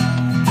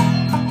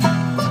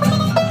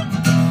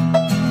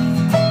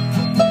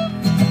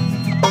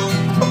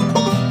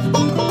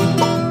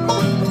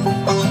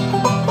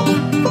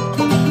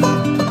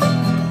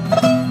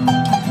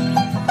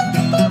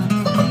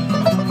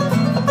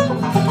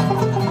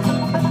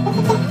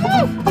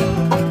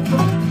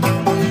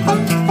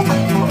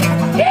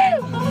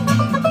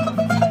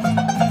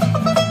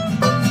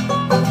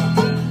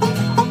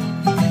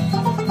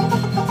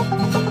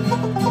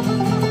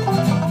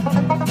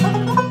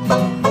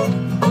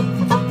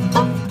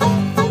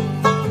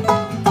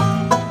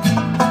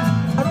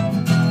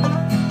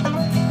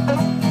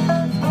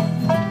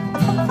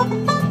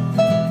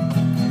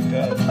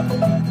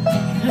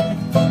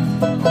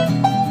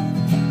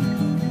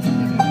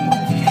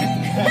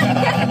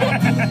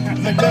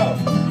 Let's go.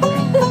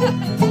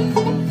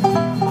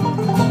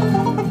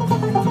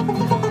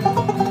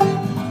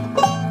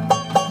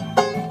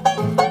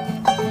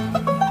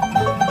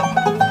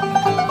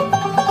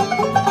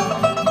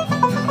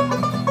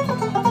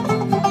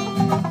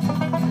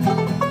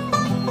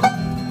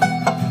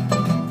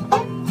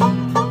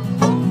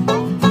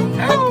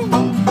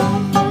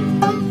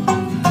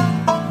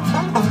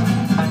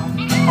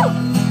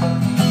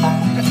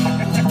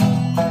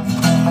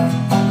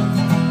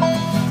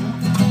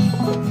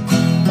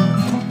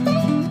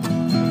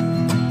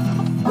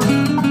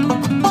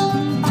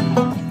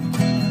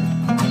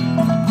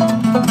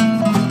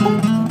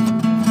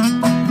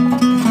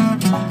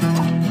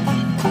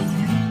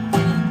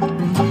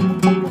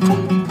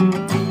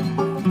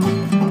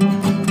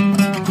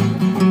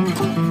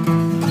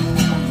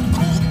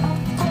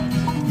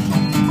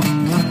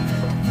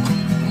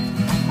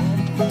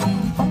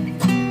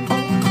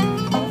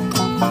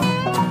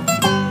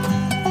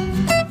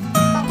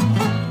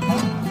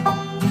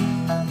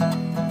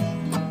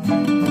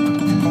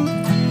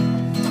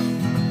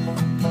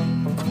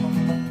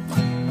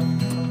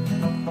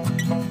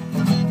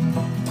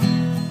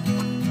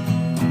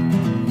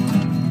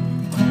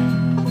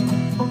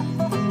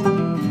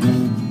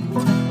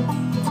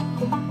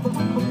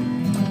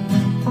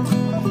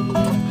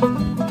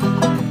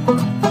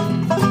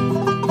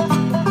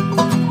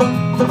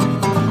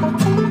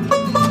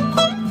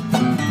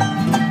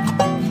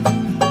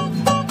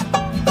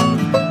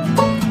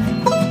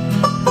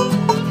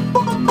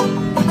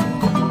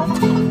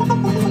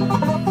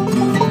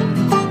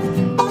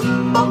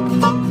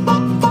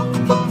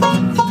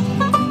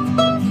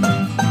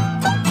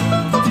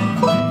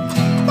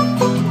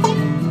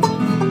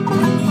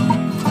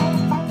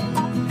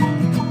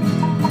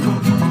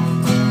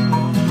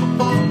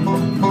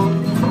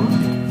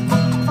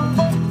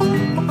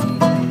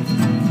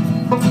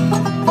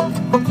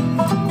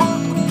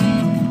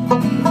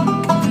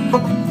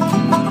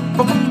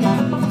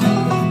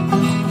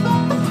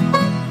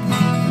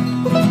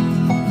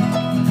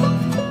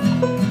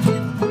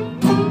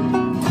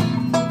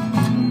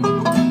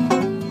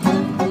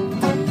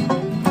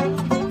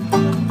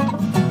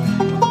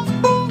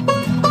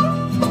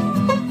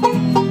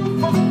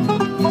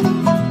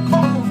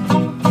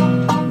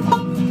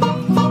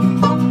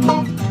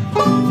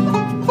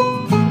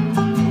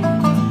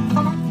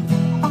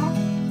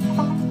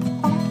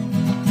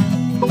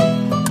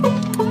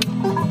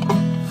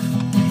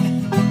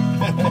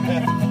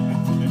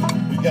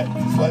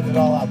 Just letting it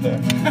all out there. I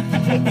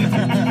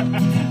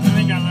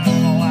think I let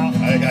it all out.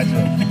 I got you.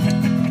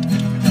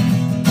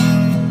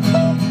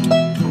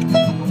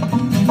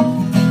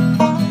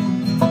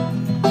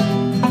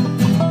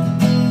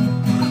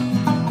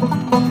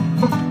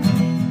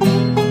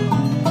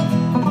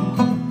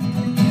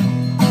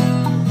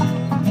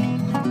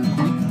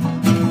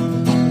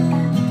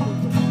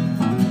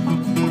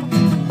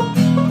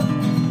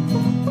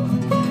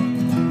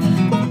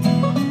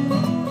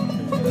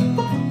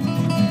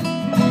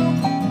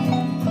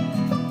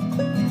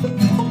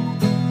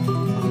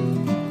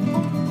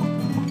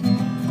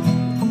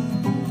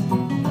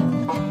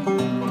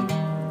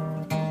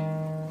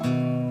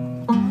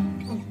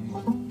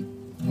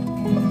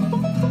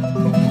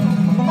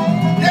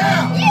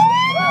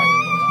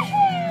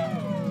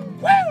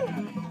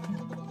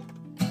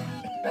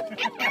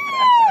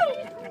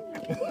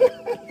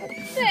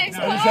 Thanks, I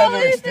just had to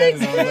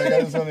extend it. I was like,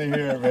 I just want to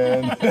hear it,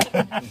 man.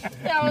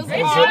 That was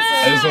Great awesome.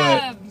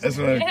 job. I just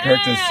wanted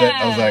Kirk to sit.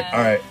 I was like, all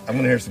right, I'm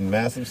going to hear some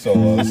massive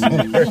solos.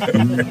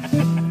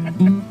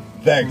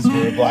 Thanks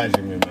for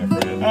obliging me, my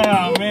friend.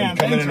 Oh, man.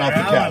 Coming thanks in for off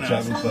the having couch. I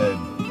us. haven't played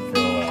for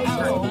a while,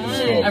 so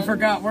it's cool. I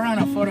forgot, we're on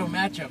a photo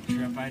matchup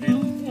trip. I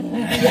didn't.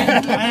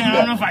 I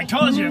don't know if I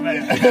told you, but.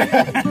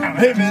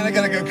 Hey, man, I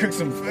got to go cook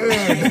some food.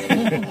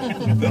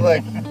 They're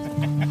like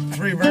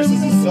 3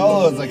 verses of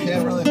solos. I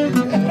can't really do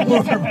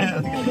over,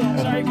 man.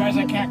 Sorry, guys,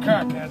 I can't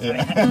cook.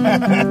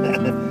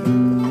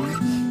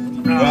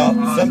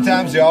 Well,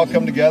 sometimes you all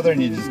come together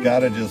and you just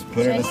gotta just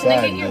put it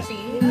aside. And just,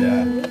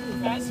 yeah.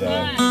 That's So.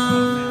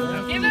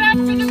 fun. Give it up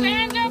for the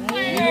banjo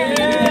player.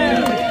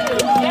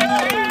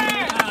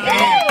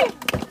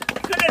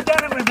 Could have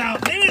done it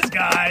without these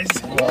guys.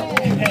 Well,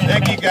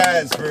 thank you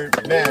guys for,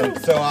 man,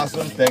 so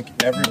awesome. Thank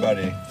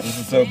everybody. This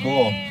is so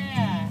cool.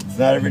 It's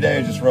not every day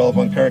I just roll up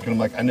on Kirk and I'm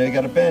like, I know you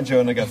got a banjo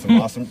and I got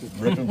some awesome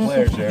ripping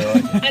players here.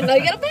 Like, I know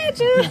you got a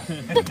banjo.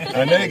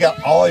 I know you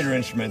got all your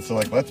instruments, so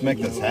like, let's make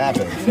this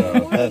happen.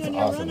 So that's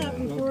awesome,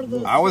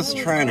 man. I was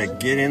trying to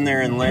get in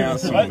there and lay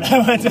out some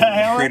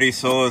pretty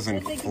solos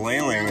and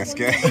flailing this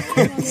guy.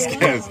 This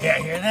guy's. Yeah,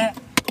 hear that?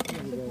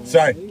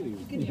 Sorry.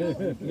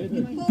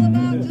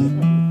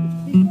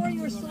 Before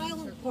your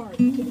silent part,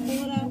 pull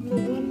it out for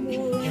one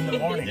more. In the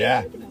morning.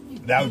 Yeah,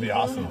 that would be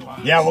awesome.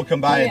 Yeah, we'll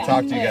come by and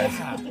talk to you guys.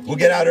 We'll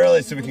get out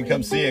early so we can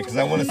come see it because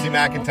I want to see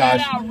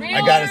Macintosh.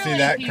 I got to see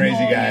that crazy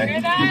Hear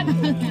guy. that?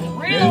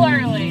 Real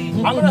early.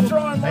 I'm going to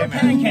throw in more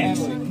pancakes.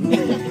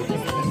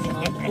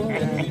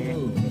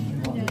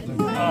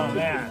 Oh,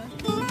 man.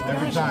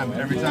 Every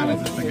time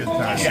it's just a good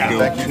time. Yeah.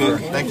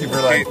 Thank you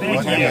for like Thank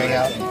letting me you. hang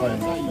out and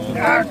playing.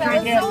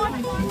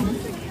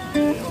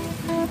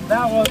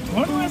 That was,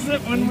 when was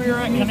it when we were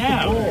at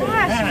Canal?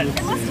 Gosh,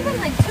 it must have been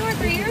like 2 or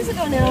 3 years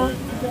ago now.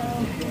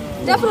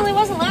 Definitely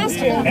wasn't last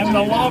year. And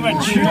the Lava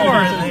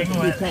Chore thing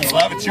was.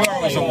 Lava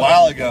Chore was a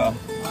while ago.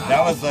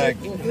 That was like,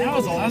 That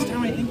was the last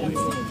time I think we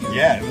saw you.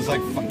 yeah, it was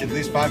like at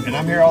least 5. And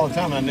I'm here all the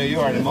time, and I know you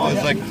are. And I'm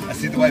always like, I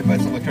see the white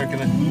butts. I'm like, Kirk,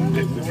 and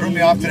it threw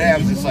me off today. I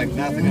was just like,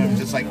 nothing. I was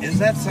just like, is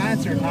that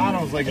science or not?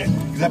 I was like,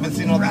 because I've been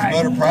seeing all these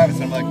motor privates,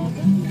 and I'm like,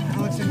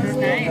 Alex and Kirk.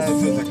 So I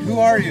was like, who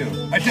are you?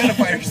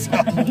 Identify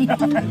yourself.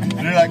 And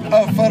they're like,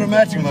 oh, photo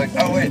matching. I'm like,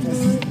 oh wait,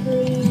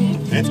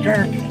 it's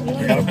Kirk.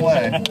 We gotta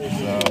play.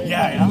 So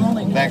Yeah, I'm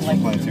only thanks for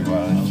playing too,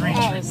 Wiley.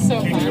 Oh, it's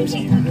so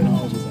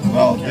fun.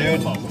 Well,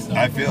 dude,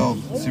 I feel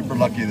super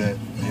lucky that,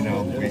 you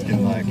know, we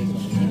can like, we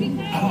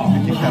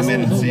can come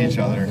in and see each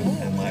other.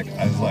 And like,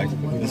 I was like,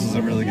 this is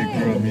a really good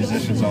crew of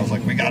musicians. So I was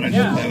like, we gotta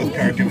just play with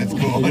Kirk if it's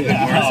cool and it works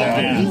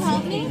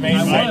out. Made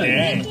my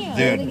day.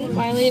 Dude,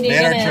 Wiley, you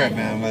made our gotta- trip,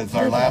 man. But it's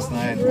our last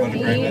night. What a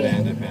great way to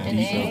end it, man.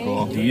 It's so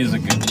cool. D is a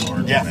good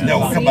chord. Yeah, man. no,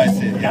 we'll come by and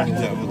see it. Yeah,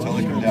 so we'll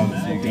totally come down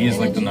and see you D guys. is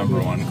like the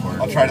 #1 chord.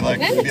 I'll try to like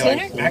Can I have a be like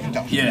tuner?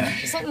 Macintosh. Yeah.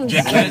 Something.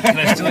 Can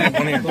I still have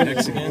one of your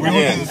picks again? We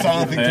won't do the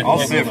silent thing. I'll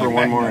sit for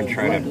one more and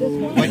try to.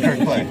 Like Kirk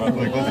play.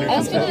 Like, let's hear I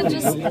was gonna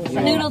just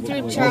noodle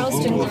through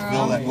Charleston we'll fill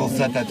tomorrow. that. We'll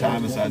set that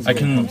time aside so I we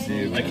can can come see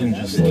you. I can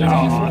just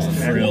like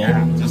thrill.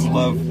 Just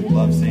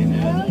love seeing you.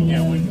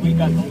 Yeah, when we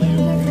got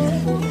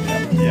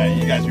the Yeah,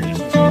 you guys are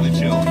just totally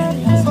chill.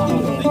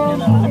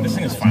 And this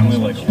thing is finally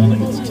like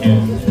holding its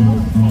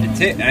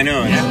tune. I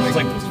know. It's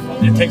like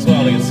it takes a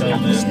while to get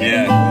settled in.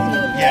 Yeah.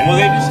 Yeah. Well,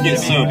 they just get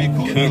so It'd be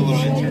cool to do a little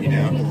cooked, intro, you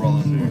know. we'll roll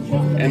in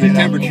there. And the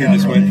temperature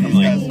just went from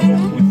like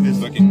with this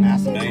fucking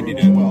massive 90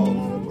 to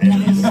 12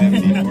 and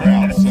 70. We're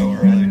out so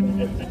early.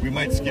 We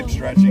might skip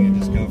stretching and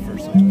just go for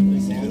some.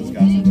 See those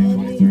guys at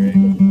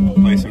 2:23.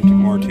 play some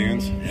more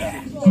tunes.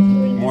 Yeah.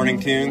 Morning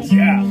tunes.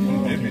 Yeah.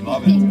 Dude, we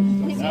love it.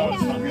 That was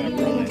fun. We got up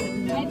early.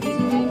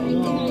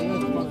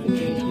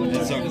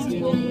 And so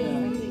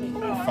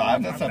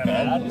 5. That's not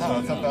bad. No,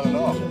 that's not bad at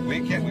all. We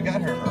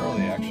got here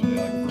early actually.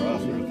 Like for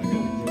us, we were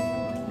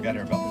thinking we got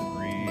here about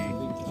 3,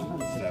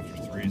 just after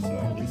 3.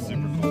 So it's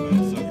super cool,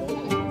 man.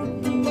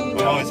 So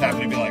we always have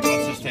to be like,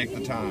 let's just take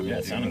the time and do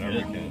whatever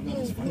we can.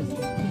 It's fun.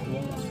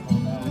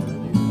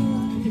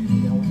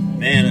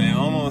 Man,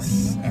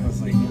 I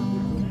was like,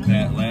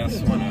 that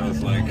last one, I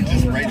was like,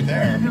 Just right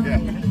there. Yeah.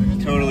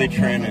 totally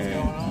trying to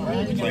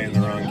play in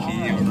the wrong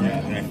key over it.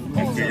 And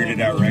I figured it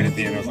out right at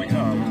the end. I was like, oh,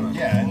 I'm not.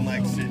 Yeah, and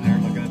like sitting there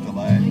looking at the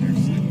light, and they're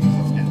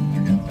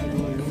getting better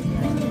later.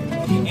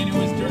 And it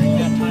was during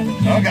that time.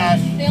 Oh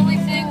gosh. The only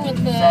thing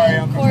with the Sorry,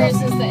 Uncle chorus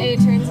Gus. is the A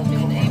turns into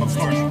an A. Of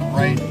course,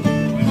 right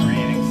when we're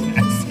eating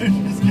snacks, they're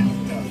just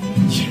getting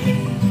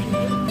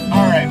done.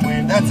 All right,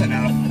 Wayne, that's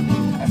enough.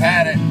 I've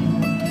had it.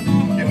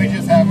 Can we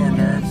just have hors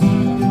d'oeuvres?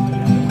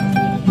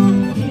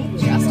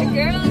 Just a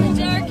girl in a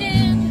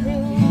darkened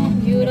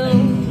room. You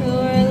don't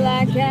know her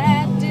like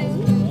I do.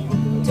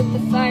 Took the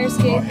fire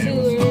escape to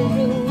her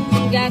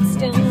room. Got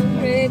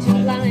stoned, rage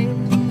and blind.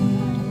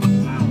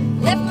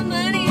 Left my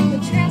money in the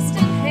trust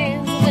in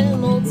hands of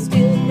them old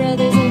steel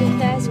brothers in a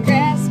fast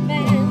grass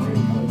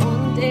van.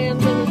 One day I'm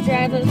gonna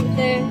drive up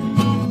there,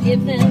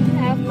 give them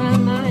half my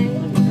mind.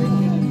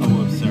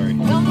 Oh, sorry.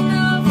 Don't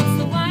know if it's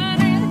the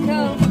wine or the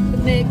coke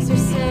that makes her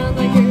sound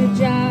like her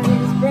jaw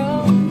is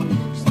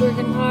broke. She's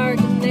working hard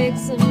to make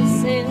some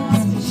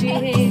sense, but she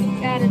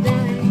ain't got a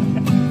dime.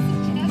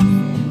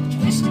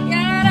 Wish to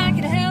God I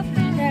could help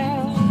her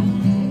out.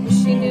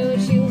 Wish she knew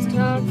what she was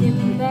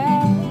talking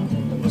about.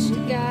 Wish to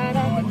God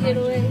I could get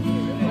away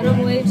when I'm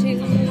way too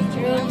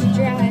drunk to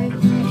drive.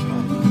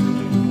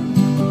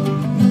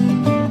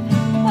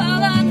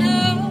 All I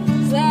know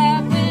is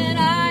that when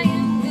I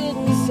am good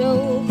and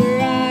sober,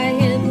 I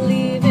am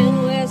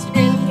leaving West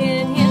Grand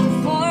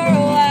Canyon for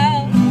a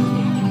while.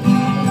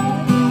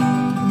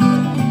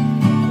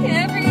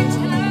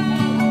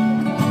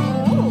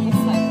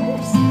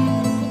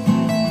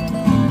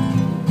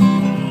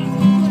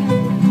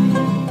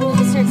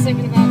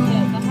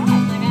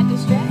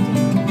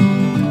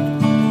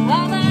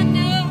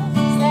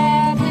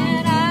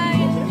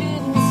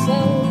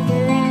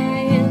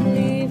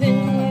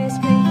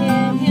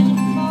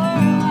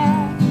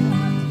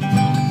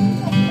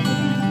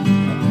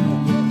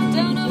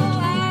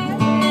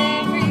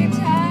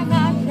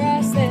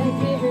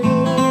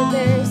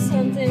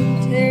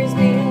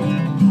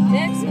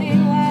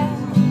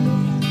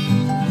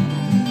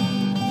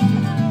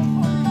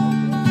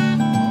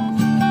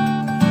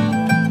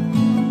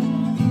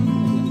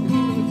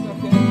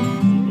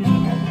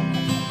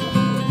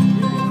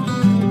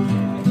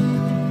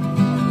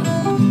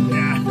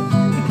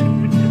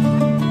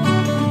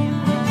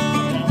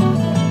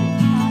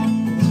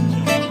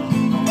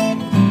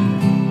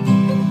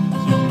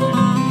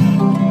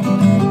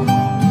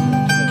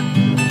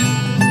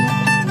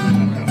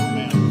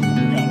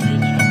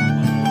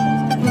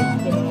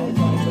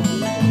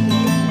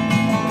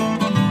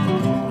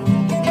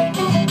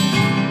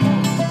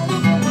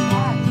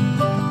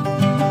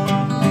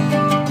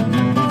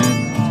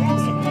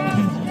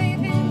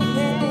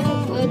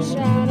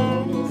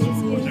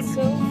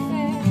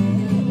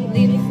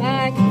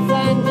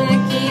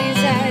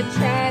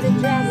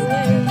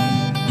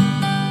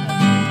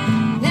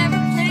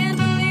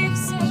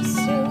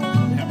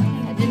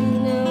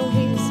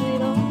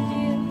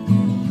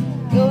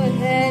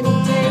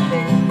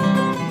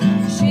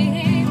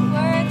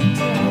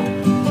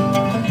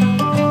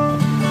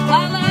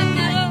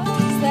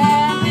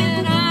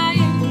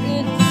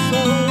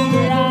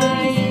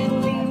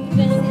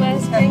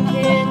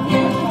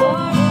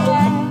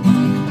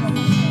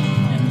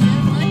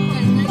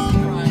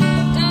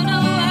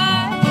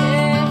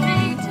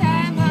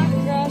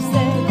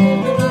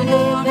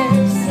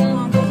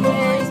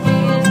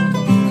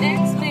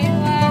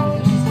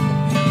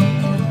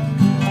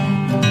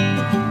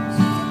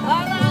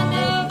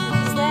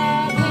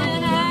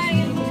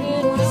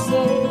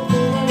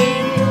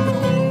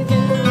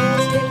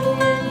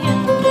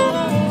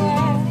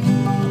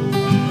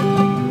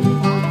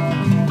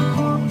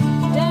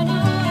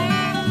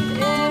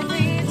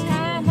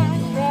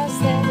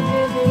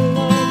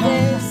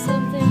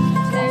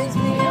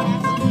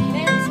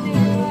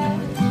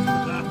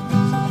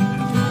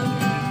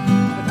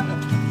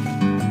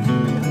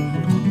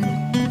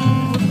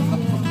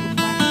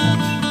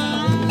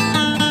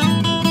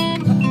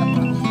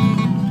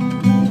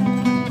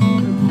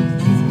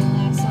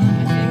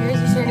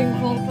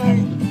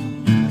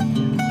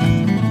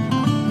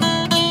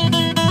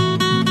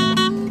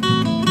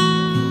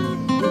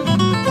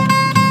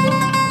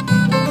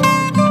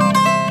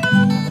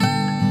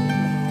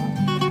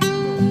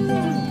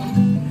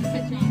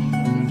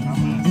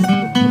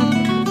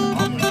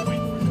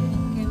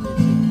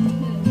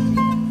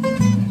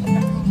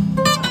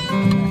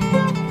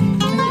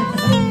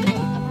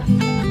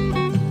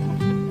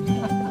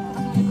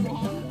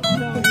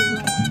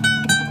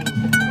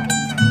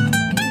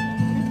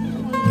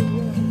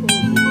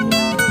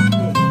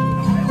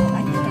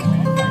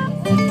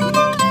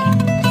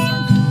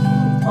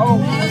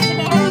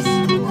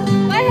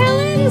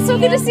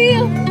 good to see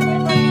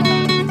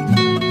you.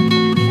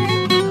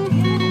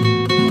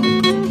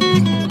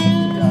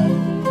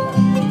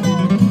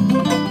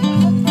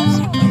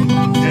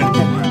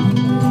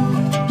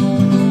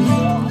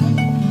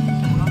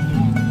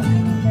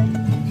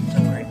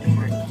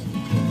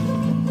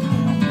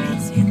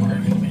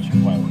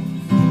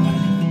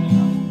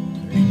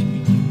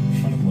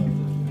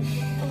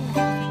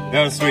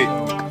 That was sweet.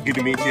 Good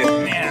to meet you.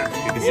 Yeah,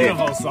 Good to see you.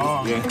 beautiful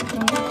song. Yeah.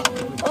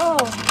 Oh,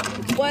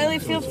 Wiley,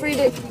 feel free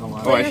to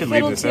Oh, I should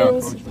leave this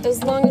out. tunes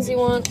as long as you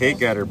want. Kate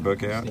got her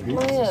book out.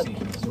 Jet,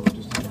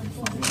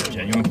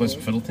 Jen, you want to play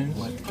some fiddle tunes?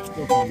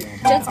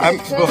 I'm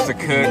supposed to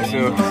cook,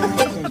 so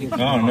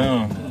Oh,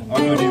 no. I'll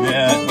go do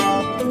that.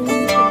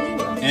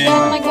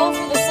 Well, my goal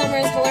for the summer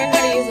is to learn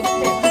how to use a pick,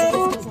 so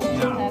this doesn't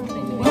keep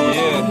happening to me.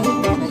 yeah.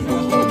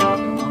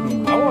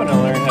 I want to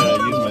learn how to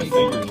use my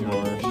fingers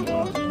more.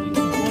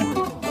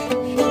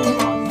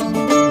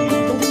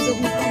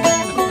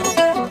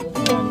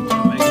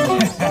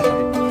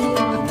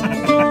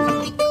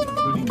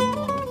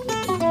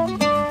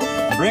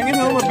 Bringing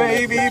home a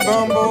baby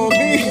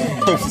bumblebee.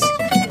 Dad, are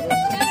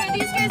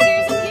these guys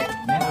yours and you?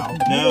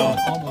 No.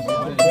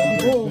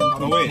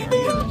 Oh, wait.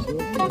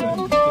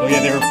 Oh, yeah,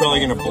 they were probably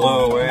going to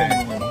blow away.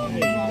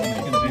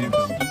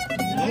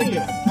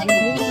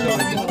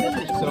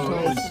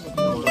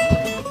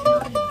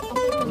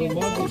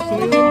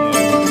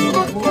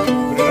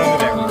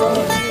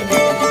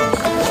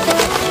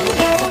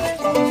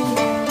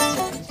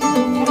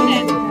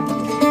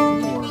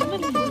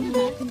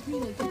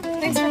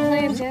 Thanks for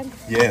playing, Jed.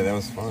 Yeah, that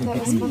was fun. That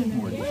was fun.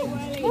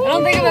 I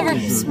don't think I've ever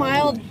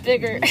smiled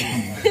bigger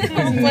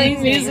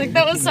playing music.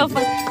 That was so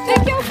fun.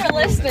 Thank you for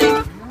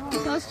listening.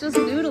 That's just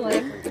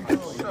noodling.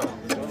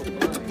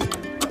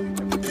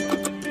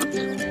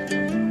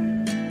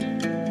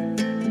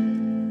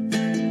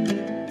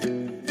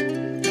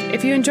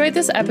 If you enjoyed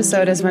this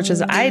episode as much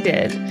as I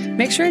did,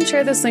 make sure and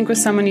share this link with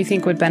someone you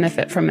think would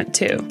benefit from it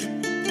too.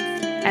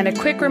 And a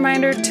quick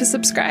reminder to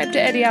subscribe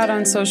to Eddie Out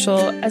on social,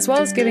 as well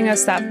as giving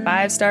us that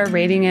 5-star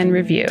rating and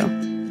review.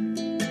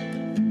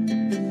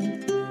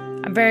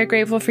 I'm very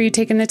grateful for you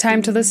taking the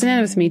time to listen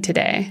in with me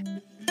today.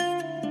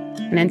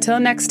 And until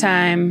next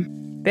time,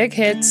 big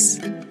hits,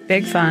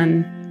 big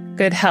fun,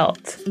 good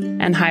health,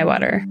 and high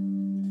water.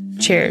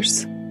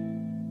 Cheers.